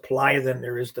more supply than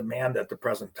there is demand at the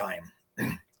present time.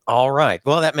 All right.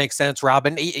 Well, that makes sense,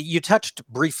 Robin. You touched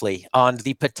briefly on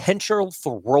the potential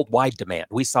for worldwide demand.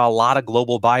 We saw a lot of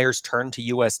global buyers turn to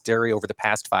U.S. dairy over the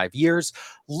past 5 years.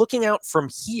 Looking out from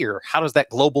here, how does that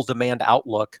global demand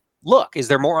outlook look? Is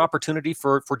there more opportunity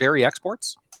for dairy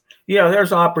exports? Yeah,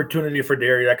 there's opportunity for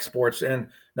dairy exports. And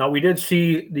now we did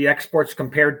see the exports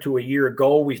compared to a year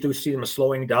ago. We do see them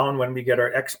slowing down when we get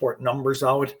our export numbers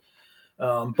out.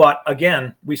 But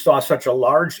again, we saw such a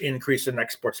large increase in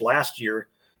exports last year.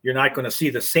 You're not going to see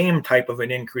the same type of an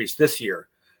increase this year.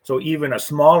 So even a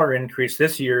smaller increase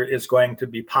this year is going to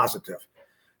be positive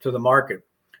to the market.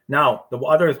 Now, the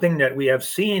other thing that we have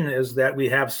seen is that we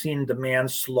have seen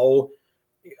demand slow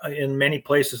in many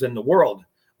places in the world.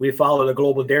 We follow the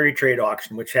global dairy trade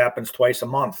auction, which happens twice a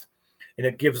month, and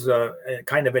it gives a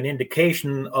kind of an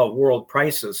indication of world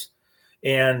prices.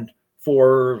 And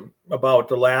for about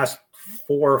the last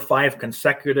 4 or 5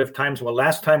 consecutive times, well,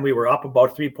 last time we were up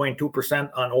about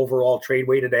 3.2% on overall trade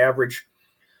weighted average.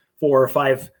 4 or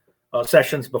 5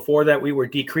 sessions before that, we were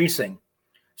decreasing.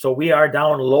 So we are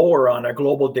down lower on a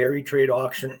global dairy trade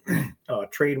auction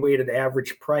trade weighted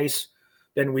average price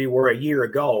than we were a year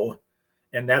ago.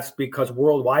 And that's because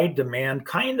worldwide demand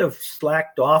kind of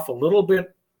slacked off a little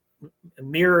bit,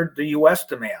 mirrored the U.S.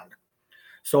 demand.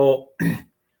 So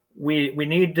we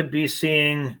need to be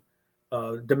seeing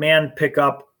demand pick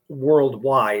up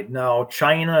worldwide. Now,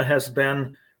 China has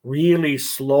been really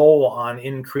slow on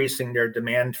increasing their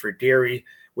demand for dairy,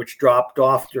 which dropped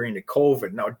off during the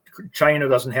COVID. Now, China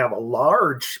doesn't have a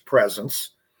large presence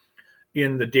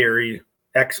in the dairy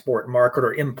export market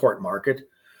or import market,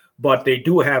 but they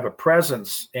do have a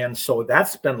presence, and so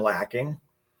that's been lacking.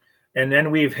 And then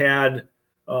we've had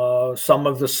some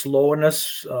of the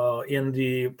slowness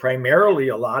primarily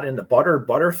a lot in the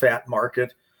butterfat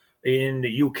market in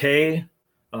the UK,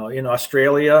 in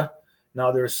Australia.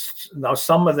 Now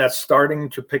some of that's starting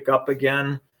to pick up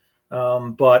again,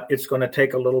 but it's going to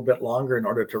take a little bit longer in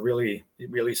order to really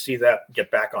see that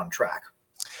get back on track.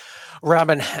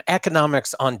 Robin,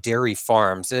 economics on dairy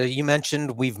farms. You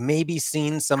mentioned we've maybe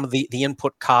seen some of the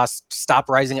input costs stop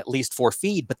rising, at least for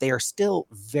feed, but they are still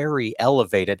very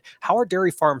elevated. How are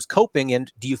dairy farms coping,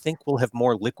 and do you think we'll have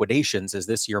more liquidations as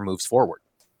this year moves forward?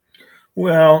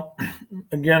 Well,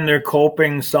 again, they're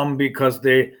coping some because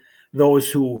those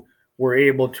who were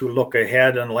able to look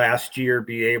ahead and last year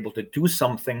be able to do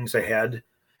some things ahead,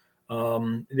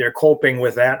 they're coping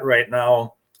with that right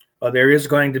now. There is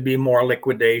going to be more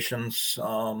liquidations.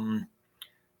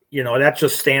 That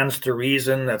just stands to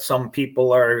reason that some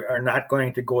people are not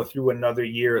going to go through another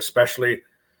year, especially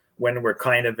when we're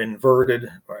kind of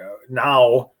inverted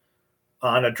now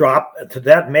on a drop to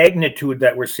that magnitude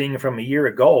that we're seeing from a year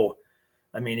ago.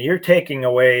 I mean, you're taking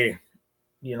away,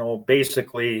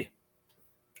 basically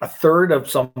a third of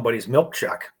somebody's milk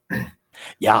check.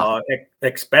 Yeah.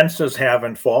 Expenses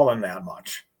haven't fallen that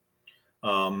much.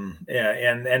 And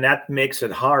that makes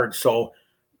it hard. So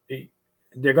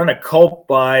they're going to cope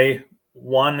by,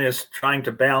 one is trying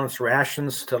to balance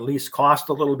rations to at least cost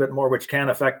a little bit more, which can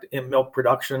affect milk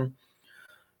production.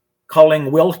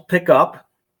 Culling will pick up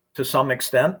to some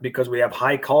extent because we have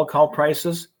high cull cow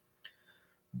prices,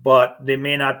 but they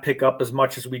may not pick up as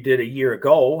much as we did a year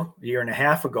and a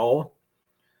half ago.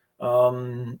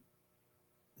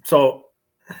 So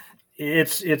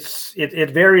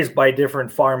it varies by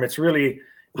different farm. It's really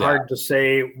hard to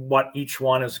say what each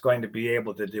one is going to be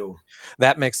able to do.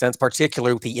 That makes sense,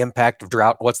 particularly with the impact of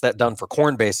drought. What's that done for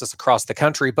corn basis across the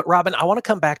country? But Robin, I want to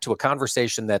come back to a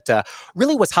conversation that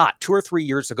really was hot 2 or 3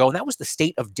 years ago, and that was the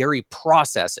state of dairy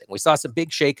processing. We saw some big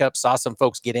shakeups, saw some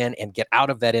folks get in and get out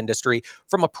of that industry.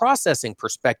 From a processing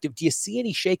perspective, do you see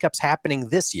any shakeups happening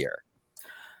this year?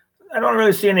 I don't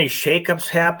really see any shakeups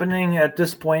happening at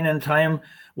this point in time.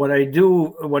 What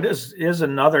is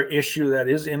another issue that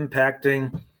is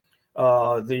impacting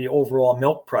the overall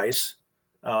milk price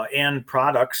and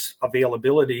products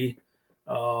availability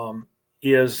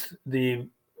is the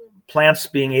plants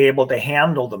being able to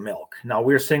handle the milk. Now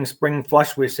we're seeing spring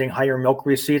flush, we're seeing higher milk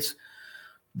receipts.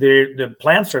 The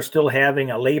plants are still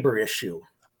having a labor issue,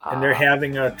 and they're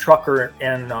having a trucker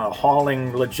and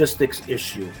hauling logistics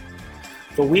issue.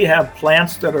 So we have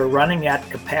plants that are running at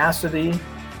capacity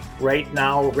right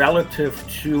now relative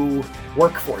to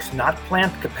workforce, not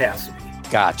plant capacity.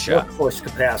 Gotcha. Workforce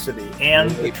capacity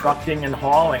and the trucking and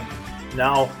hauling.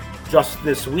 Now, just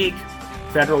this week,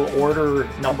 federal order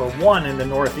number 1 in the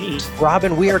Northeast.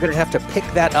 Robin, we are going to have to pick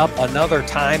that up another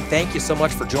time. Thank you so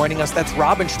much for joining us. That's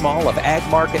Robin Schmal of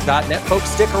agmarket.net. Folks,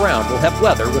 stick around. We'll have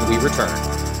weather when we return.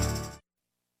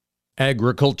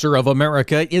 Agriculture of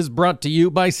America is brought to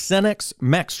you by Cenex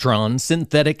Maxtron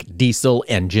Synthetic Diesel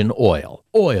Engine Oil.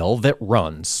 Oil that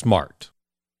runs smart.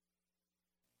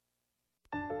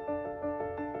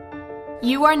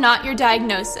 You are not your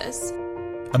diagnosis.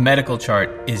 A medical chart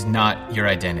is not your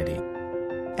identity.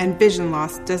 And vision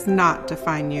loss does not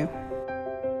define you.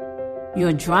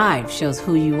 Your drive shows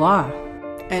who you are.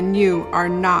 And you are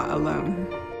not alone.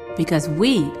 Because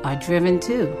we are driven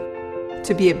too.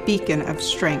 To be a beacon of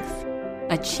strength.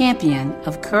 A champion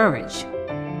of courage.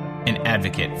 An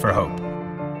advocate for hope.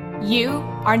 You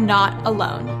are not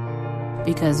alone.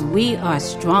 Because we are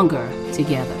stronger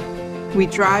together. We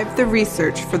drive the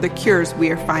research for the cures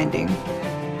we are finding.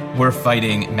 We're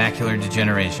fighting macular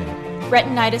degeneration,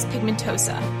 retinitis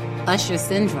pigmentosa, Usher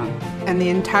syndrome, and the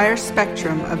entire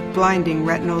spectrum of blinding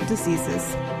retinal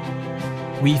diseases.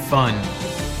 We fund.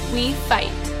 We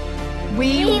fight.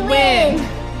 We win.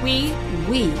 We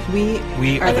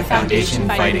are the Foundation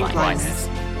Fighting Blindness.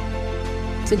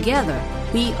 Together,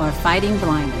 we are fighting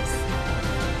blindness.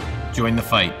 Join the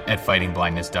fight at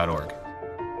fightingblindness.org.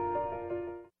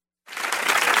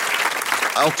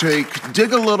 I'll take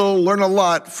dig a little, learn a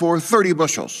lot for 30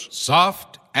 bushels.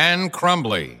 Soft and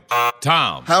crumbly.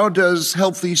 Tom. How does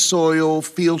healthy soil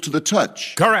feel to the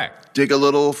touch? Correct. Dig a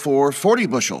little for 40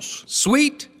 bushels.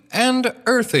 Sweet and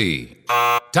earthy.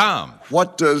 Tom.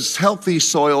 What does healthy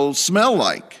soil smell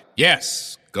like?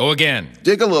 Yes. Go again.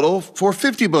 Dig a little for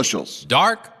 50 bushels.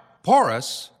 Dark,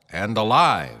 porous, and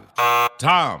alive.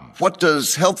 Tom. What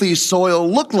does healthy soil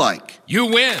look like? You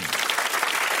win.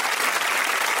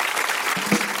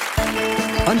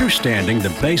 Understanding the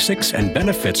basics and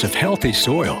benefits of healthy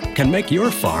soil can make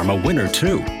your farm a winner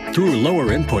too, through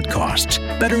lower input costs,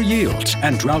 better yields,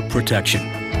 and drought protection,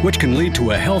 which can lead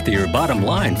to a healthier bottom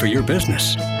line for your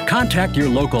business. Contact your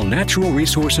local Natural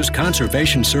Resources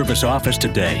Conservation Service office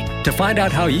today to find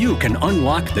out how you can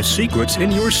unlock the secrets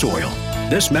in your soil.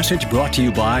 This message brought to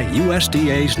you by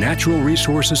USDA's Natural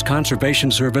Resources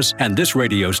Conservation Service and this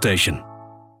radio station.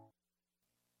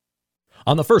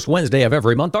 On the first Wednesday of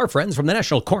every month, our friends from the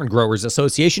National Corn Growers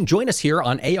Association join us here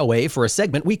on AOA for a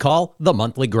segment we call The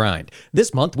Monthly Grind.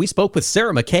 This month, we spoke with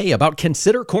Sarah McKay about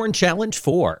Consider Corn Challenge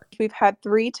 4. We've had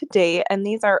 3 to date, and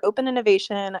these are open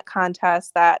innovation contests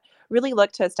that really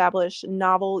look to establish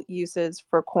novel uses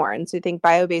for corn. So you think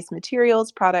bio-based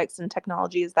materials, products, and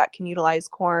technologies that can utilize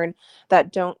corn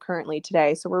that don't currently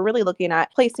today. So we're really looking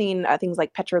at placing things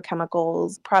like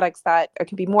petrochemicals, products that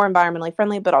can be more environmentally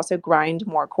friendly, but also grind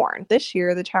more corn. This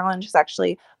year, the challenge is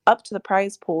actually up to the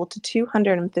prize pool to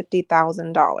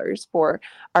 $250,000 for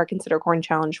our Consider Corn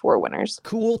Challenge 4 winners.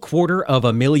 Cool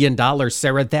 $250,000,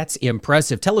 Sarah. That's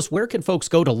impressive. Tell us, where can folks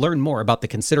go to learn more about the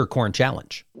Consider Corn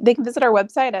Challenge? They can visit our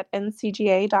website at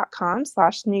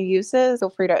ncga.com/new uses. Feel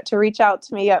free to reach out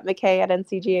to me at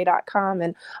mckay@ncga.com.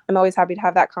 And I'm always happy to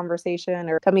have that conversation,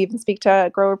 or come even speak to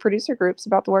grower producer groups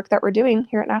about the work that we're doing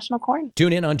here at National Corn.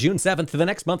 Tune in on June 7th for the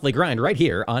next monthly grind right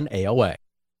here on AOA.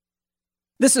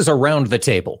 This is Around the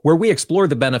Table, where we explore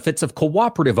the benefits of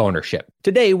cooperative ownership.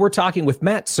 Today, we're talking with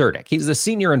Matt Sertic. He's the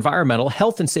Senior Environmental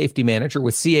Health and Safety Manager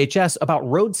with CHS about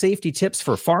road safety tips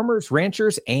for farmers,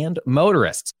 ranchers, and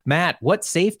motorists. Matt, what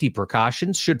safety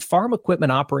precautions should farm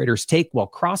equipment operators take while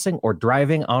crossing or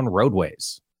driving on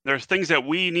roadways? There's things that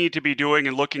we need to be doing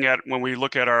and looking at when we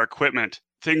look at our equipment.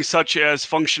 Things such as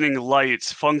functioning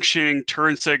lights, functioning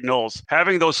turn signals,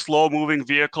 having those slow-moving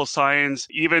vehicle signs,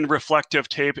 even reflective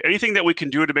tape, anything that we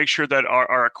can do to make sure that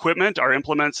our equipment, our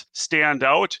implements stand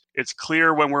out. It's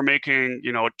clear when we're making,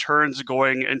 turns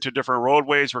going into different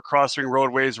roadways, we're crossing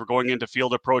roadways, we're going into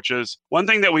field approaches. One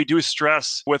thing that we do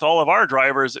stress with all of our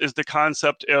drivers is the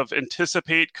concept of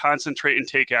anticipate, concentrate, and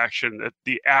take action,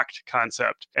 the ACT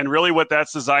concept. And really what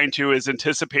that's designed to is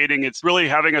anticipating. It's really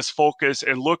having us focus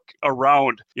and look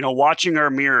around. Watching our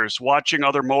mirrors, watching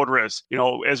other motorists,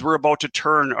 as we're about to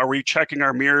turn, are we checking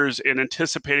our mirrors and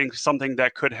anticipating something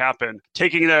that could happen?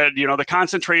 Taking that, the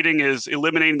concentrating is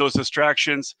eliminating those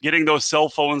distractions, getting those cell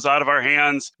phones out of our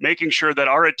hands, making sure that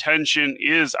our attention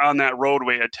is on that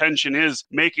roadway. Attention is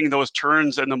making those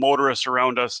turns and the motorists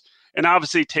around us. And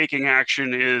obviously taking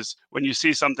action is when you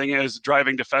see something as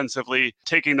driving defensively,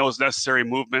 taking those necessary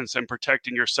movements and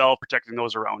protecting yourself, protecting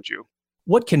those around you.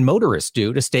 What can motorists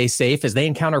do to stay safe as they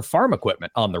encounter farm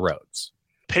equipment on the roads?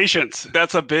 Patience.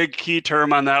 That's a big key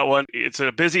term on that one. It's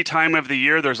a busy time of the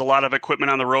year. There's a lot of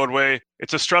equipment on the roadway.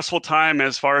 It's a stressful time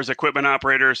as far as equipment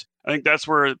operators. I think that's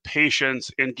where patience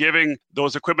and giving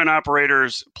those equipment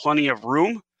operators plenty of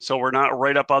room, so we're not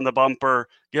right up on the bumper,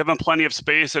 give them plenty of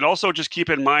space, and also just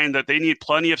keep in mind that they need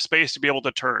plenty of space to be able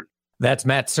to turn. That's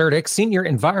Matt Sertic, Senior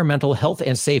Environmental Health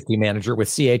and Safety Manager with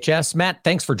CHS. Matt,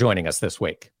 thanks for joining us this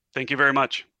week. Thank you very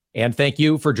much. And thank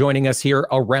you for joining us here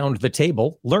around the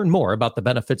table. Learn more about the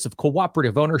benefits of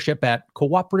cooperative ownership at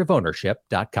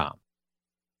cooperativeownership.com.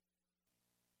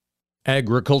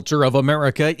 Agriculture of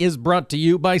America is brought to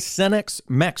you by Cenex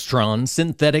Maxtron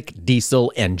Synthetic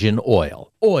Diesel Engine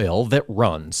Oil. Oil that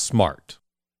runs smart.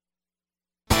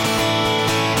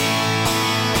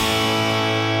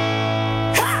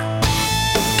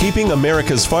 keeping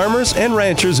America's farmers and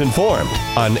ranchers informed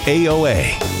on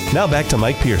AOA. Now back to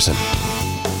Mike Pearson.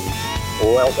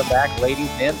 Welcome back, ladies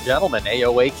and gentlemen.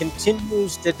 AOA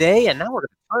continues today, and now we're going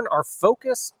to turn our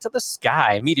focus to the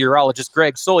sky. Meteorologist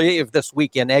Greg Soulje of This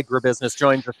Week in Agribusiness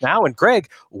joins us now. And Greg,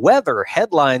 weather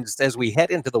headlines as we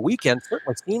head into the weekend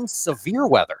certainly seems severe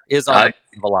weather is on the mind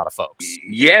of a lot of folks.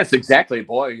 Yes, exactly.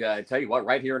 Boy, I tell you what,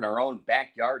 right here in our own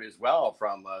backyard as well,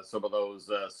 from some of those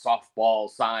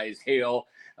softball-size hail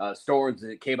storms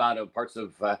that came out of parts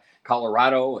of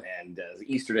Colorado and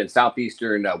eastern and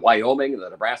southeastern Wyoming, the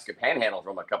Nebraska Panhandle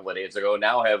from a couple of days ago,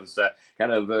 now has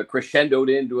kind of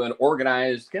crescendoed into an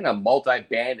organized, kind of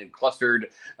multi-band and clustered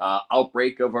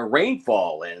outbreak of a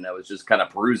rainfall. And I was just kind of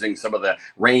perusing some of the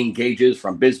rain gauges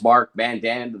from Bismarck,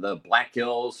 Mandan to the Black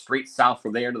Hills, straight south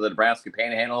from there to the Nebraska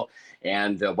Panhandle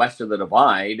and west of the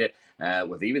Divide.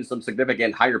 With even some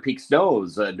significant higher peak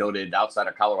snows noted outside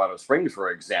of Colorado Springs,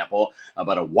 for example,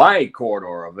 about a wide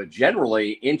corridor of a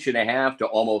generally 1.5 to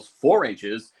almost 4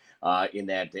 inches in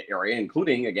that area,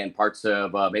 including, again, parts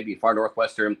of maybe far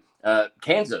northwestern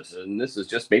Kansas. And this is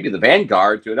just maybe the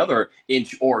vanguard to another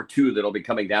inch or two that'll be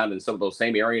coming down in some of those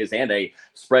same areas and a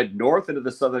spread north into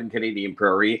the southern Canadian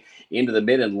Prairie, into the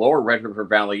mid and lower Red River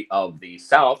Valley of the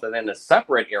south, and then a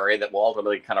separate area that will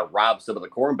ultimately kind of rob some of the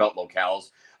Corn Belt locales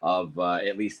of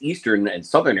at least eastern and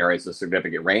southern areas of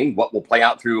significant rain. What will play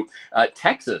out through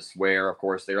Texas, where, of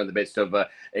course, they're in the midst of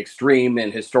extreme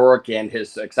and historic and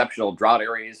exceptional drought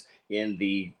areas in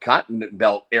the Cotton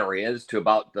Belt areas to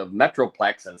about the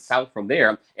Metroplex and south from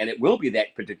there. And it will be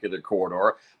that particular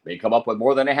corridor. They come up with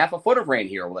more than 1/2 foot of rain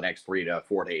here over the next 3 to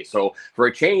 4 days. So for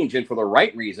a change and for the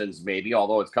right reasons, maybe,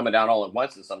 although it's coming down all at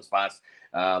once in some spots,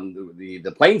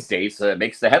 the plain states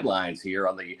makes the headlines here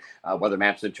on the weather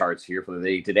maps and charts here for the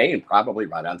day today and probably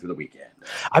right on through the weekend.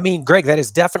 I mean, Greg, that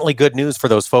is definitely good news for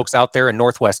those folks out there in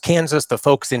Northwest Kansas, the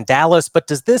folks in Dallas. But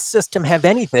does this system have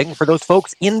anything for those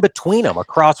folks in between them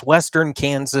across Western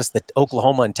Kansas, the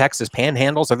Oklahoma and Texas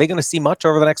panhandles? Are they going to see much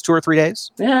over the next 2 or 3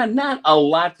 days? Yeah, not a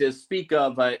lot to speak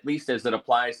of, at least as it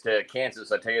applies to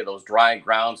Kansas. I tell you, those dry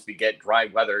grounds beget dry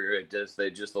weather.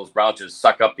 Those grounds just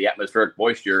suck up the atmospheric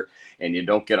moisture, and you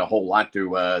don't get a whole lot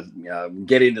to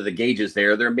get into the gauges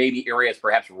there. There may be areas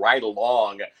perhaps right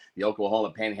along the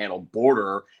Oklahoma Panhandle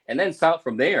border, and then south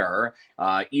from there,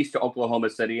 east to Oklahoma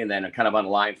City, and then kind of on the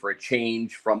line for a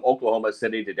change from Oklahoma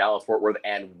City to Dallas-Fort Worth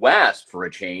and west for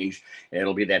a change.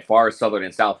 It'll be that far southern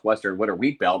and southwestern winter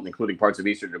wheat belt, including parts of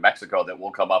eastern New Mexico, that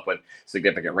will come up with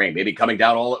significant rain. Maybe coming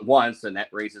down all at once, and that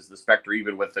raises the specter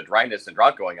even with the dryness and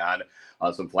drought going on,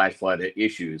 some flash flood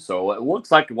issues. So it looks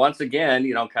like once again,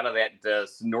 kind of that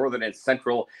northern and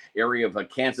central area of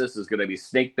Kansas is going to be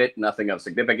snake bit, nothing of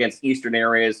significance. Eastern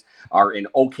areas are in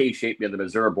okay shape near the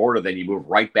Missouri border. Then you move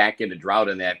right back into drought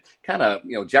in that kind of,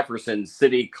 Jefferson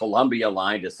City, Columbia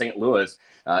line to St. Louis.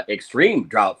 Extreme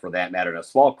drought for that matter in a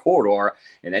small corridor,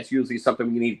 and that's usually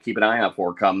something we need to keep an eye out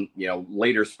for come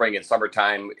later spring and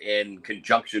summertime in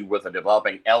conjunction with a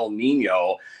developing El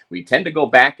Nino. We tend to go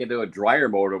back into a drier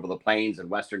mode over the plains and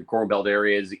western Corn Belt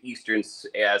areas. The eastern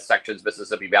sections,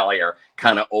 Mississippi Valley, are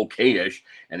kind of okay-ish,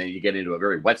 and then you get into a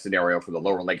very wet scenario for the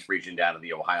lower lakes region down to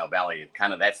the Ohio Valley.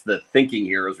 Kind of that's the thinking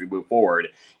here as we move forward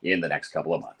in the next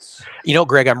couple of months.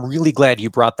 Greg, I'm really glad you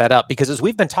brought that up, because as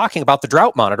we've been talking about the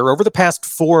drought monitor over the past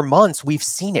 4 months, we've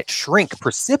seen it shrink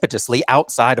precipitously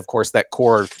outside, of course, that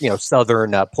core,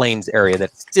 southern plains area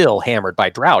that's still hammered by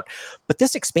drought. But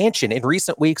this expansion in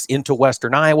recent weeks into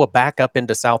western Iowa, back up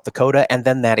into South Dakota, and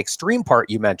then that extreme part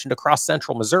you mentioned across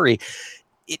central Missouri,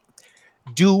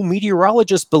 do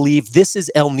meteorologists believe this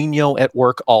is El Nino at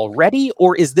work already,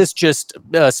 or is this just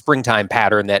a springtime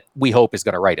pattern that we hope is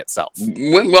going to right itself?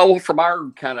 Well, from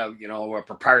our kind of,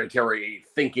 proprietary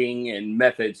thinking and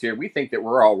methods here, we think that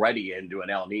we're already into an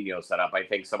El Nino setup. I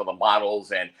think some of the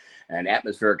models and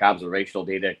atmospheric observational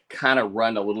data kind of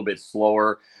run a little bit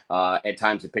slower at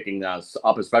times of picking us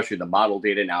up, especially the model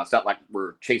data. Now, it's not like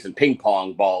we're chasing ping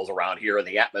pong balls around here in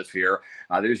the atmosphere.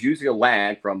 There's usually a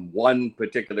lag from one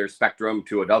particular spectrum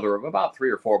to another of about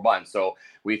 3 or 4 months. So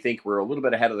we think we're a little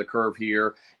bit ahead of the curve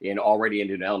here in already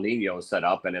into an El Nino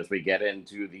setup. And as we get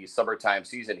into the summertime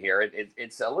season here,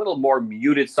 it's a little more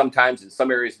muted sometimes in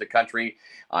some areas of the country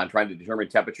on trying to determine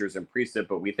temperatures and precip,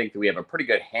 but we think that we have a pretty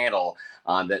good handle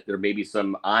on that. There may be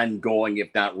some ongoing,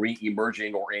 if not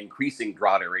re-emerging or increasing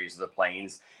drought areas of the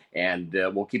plains. And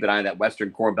we'll keep an eye on that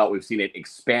western Corn Belt. We've seen it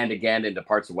expand again into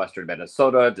parts of western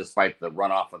Minnesota, despite the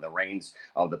runoff of the rains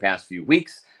of the past few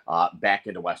weeks, back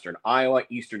into western Iowa,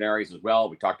 eastern areas as well.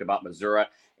 We talked about Missouri.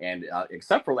 And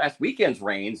except for last weekend's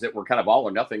rains that were kind of all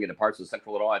or nothing into parts of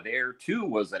central Illinois, there too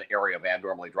was an area of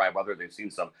abnormally dry weather. They've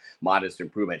seen some modest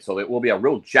improvement. So it will be a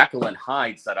real Jekyll and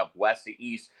Hyde setup west to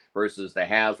east versus the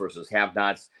haves versus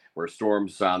have-nots, where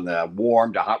storms on the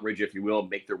warm to hot ridge, if you will,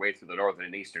 make their way through the northern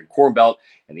and eastern Corn Belt,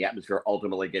 and the atmosphere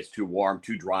ultimately gets too warm,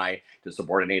 too dry to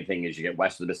support anything as you get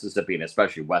west of the Mississippi and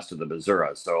especially west of the Missouri.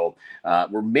 So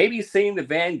we're maybe seeing the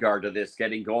vanguard of this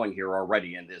getting going here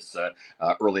already in this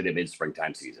early to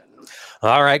mid-springtime season.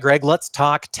 All right, Greg, let's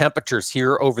talk temperatures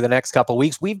here over the next couple of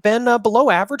weeks. We've been below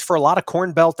average for a lot of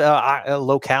Corn Belt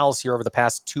locales here over the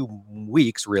past 2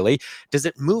 weeks, really. Does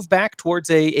it move back towards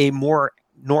a more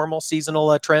normal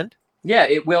seasonal trend? Yeah,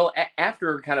 it will.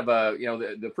 After kind of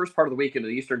the first part of the week into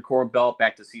the eastern Corn Belt,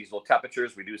 back to seasonal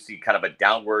temperatures, we do see kind of a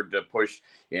downward push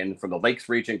in from the Lakes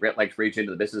region, Great Lakes region,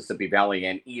 to the Mississippi Valley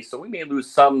and east. So we may lose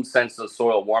some sense of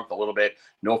soil warmth a little bit.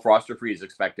 No frost or freeze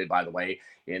expected, by the way,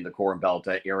 in the Corn Belt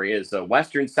areas.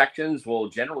 Western sections will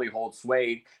generally hold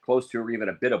sway close to or even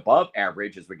a bit above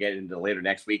average as we get into later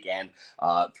next week and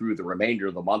through the remainder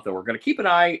of the month. And we're going to keep an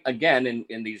eye, again,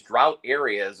 in these drought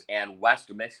areas and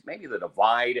west, maybe the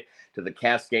divide to the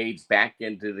Cascades back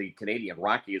into the Canadian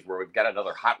Rockies, where we've got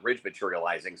another hot ridge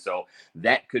materializing. So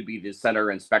that could be the center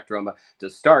and spectrum to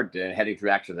start heading through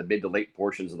actually the mid to late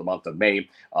portions of the month of May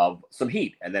of some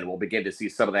heat. And then we'll begin to see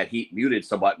some of that heat muted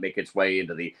somewhat, make its way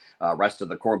into the rest of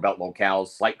the Corn Belt locales,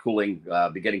 slight cooling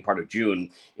beginning part of June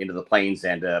into the plains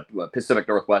and Pacific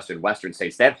Northwest and Western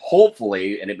states. That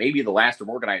hopefully, and it may be the last of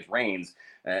organized rains,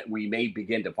 we may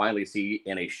begin to finally see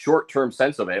in a short-term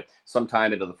sense of it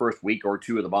sometime into the first week or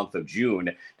two of the month of June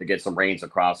to get some rains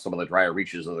across some of the drier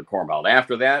reaches of the Corn Belt.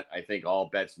 After that, I think all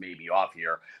bets may be off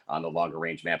here on the longer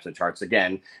range maps and charts.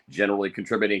 Again, generally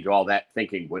contributing to all that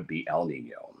thinking would be El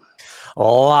Nino.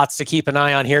 Lots to keep an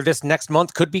eye on here. This next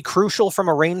month could be crucial from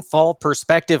a rainfall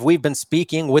perspective. We've been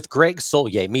speaking with Greg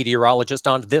Soulje, meteorologist,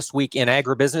 on This Week in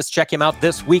Agribusiness. Check him out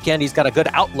this weekend. He's got a good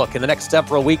outlook in the next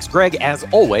several weeks. Greg, as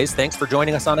always, thanks for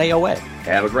joining us on AOA.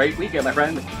 Have a great weekend, my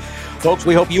friend. Folks,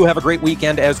 we hope you have a great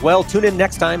weekend as well. Tune in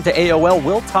next time to AOL.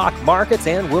 We'll talk markets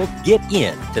and we'll get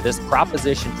into this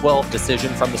Proposition 12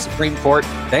 decision from the Supreme Court.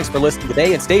 Thanks for listening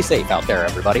today and stay safe out there,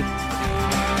 everybody.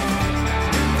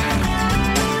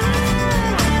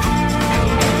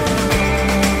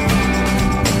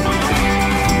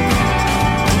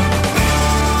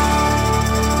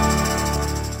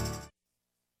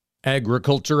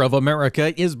 Agriculture of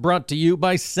America is brought to you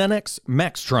by Cenex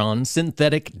Maxtron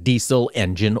Synthetic Diesel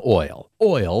Engine Oil.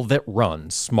 Oil that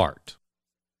runs smart.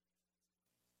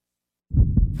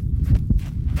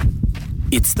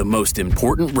 It's the most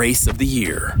important race of the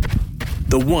year.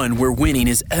 The one where winning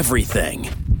is everything.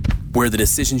 Where the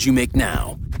decisions you make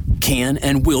now can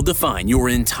and will define your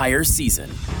entire season.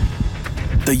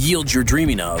 The yields you're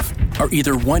dreaming of are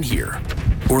either won here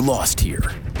or lost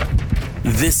here.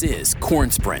 This is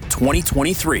Corn Sprint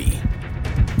 2023.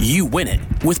 You win it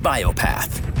with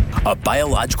Biopath, a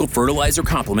biological fertilizer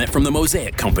complement from the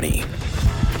Mosaic Company.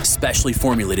 Specially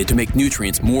formulated to make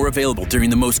nutrients more available during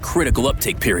the most critical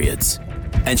uptake periods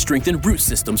and strengthen root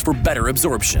systems for better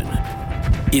absorption.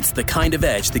 It's the kind of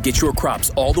edge that gets your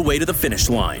crops all the way to the finish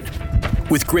line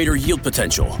with greater yield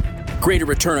potential, greater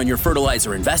return on your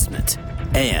fertilizer investment,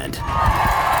 and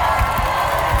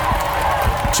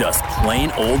just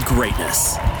plain old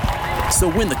greatness. So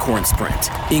win the Corn Sprint.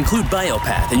 Include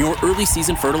Biopath in your early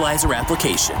season fertilizer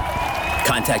application.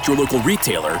 Contact your local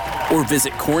retailer or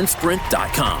visit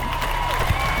cornsprint.com.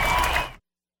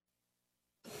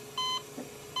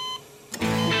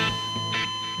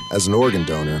 As an organ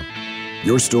donor,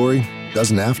 your story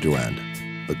doesn't have to end.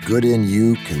 The good in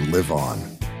you can live on.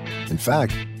 In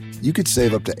fact, you could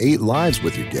save up to 8 lives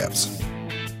with your gifts.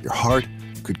 Your heart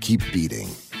could keep beating.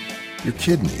 Your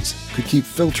kidneys could keep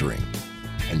filtering,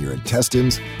 and your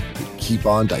intestines could keep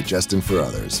on digesting for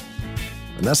others.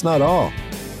 And that's not all.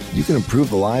 You can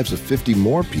improve the lives of 50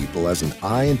 more people as an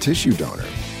eye and tissue donor,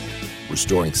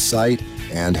 restoring sight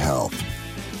and health.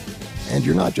 And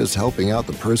you're not just helping out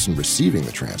the person receiving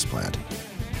the transplant.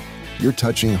 You're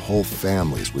touching whole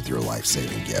families with your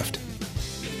life-saving gift.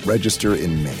 Register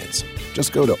in minutes.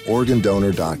 Just go to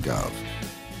organdonor.gov.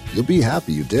 You'll be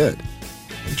happy you did.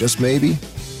 And just maybe,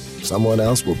 someone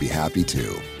else will be happy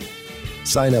too.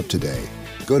 Sign up today.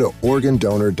 Go to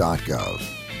organdonor.gov.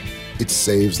 It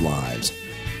saves lives.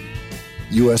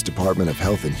 U.S. Department of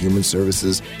Health and Human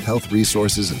Services, Health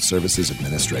Resources and Services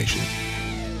Administration.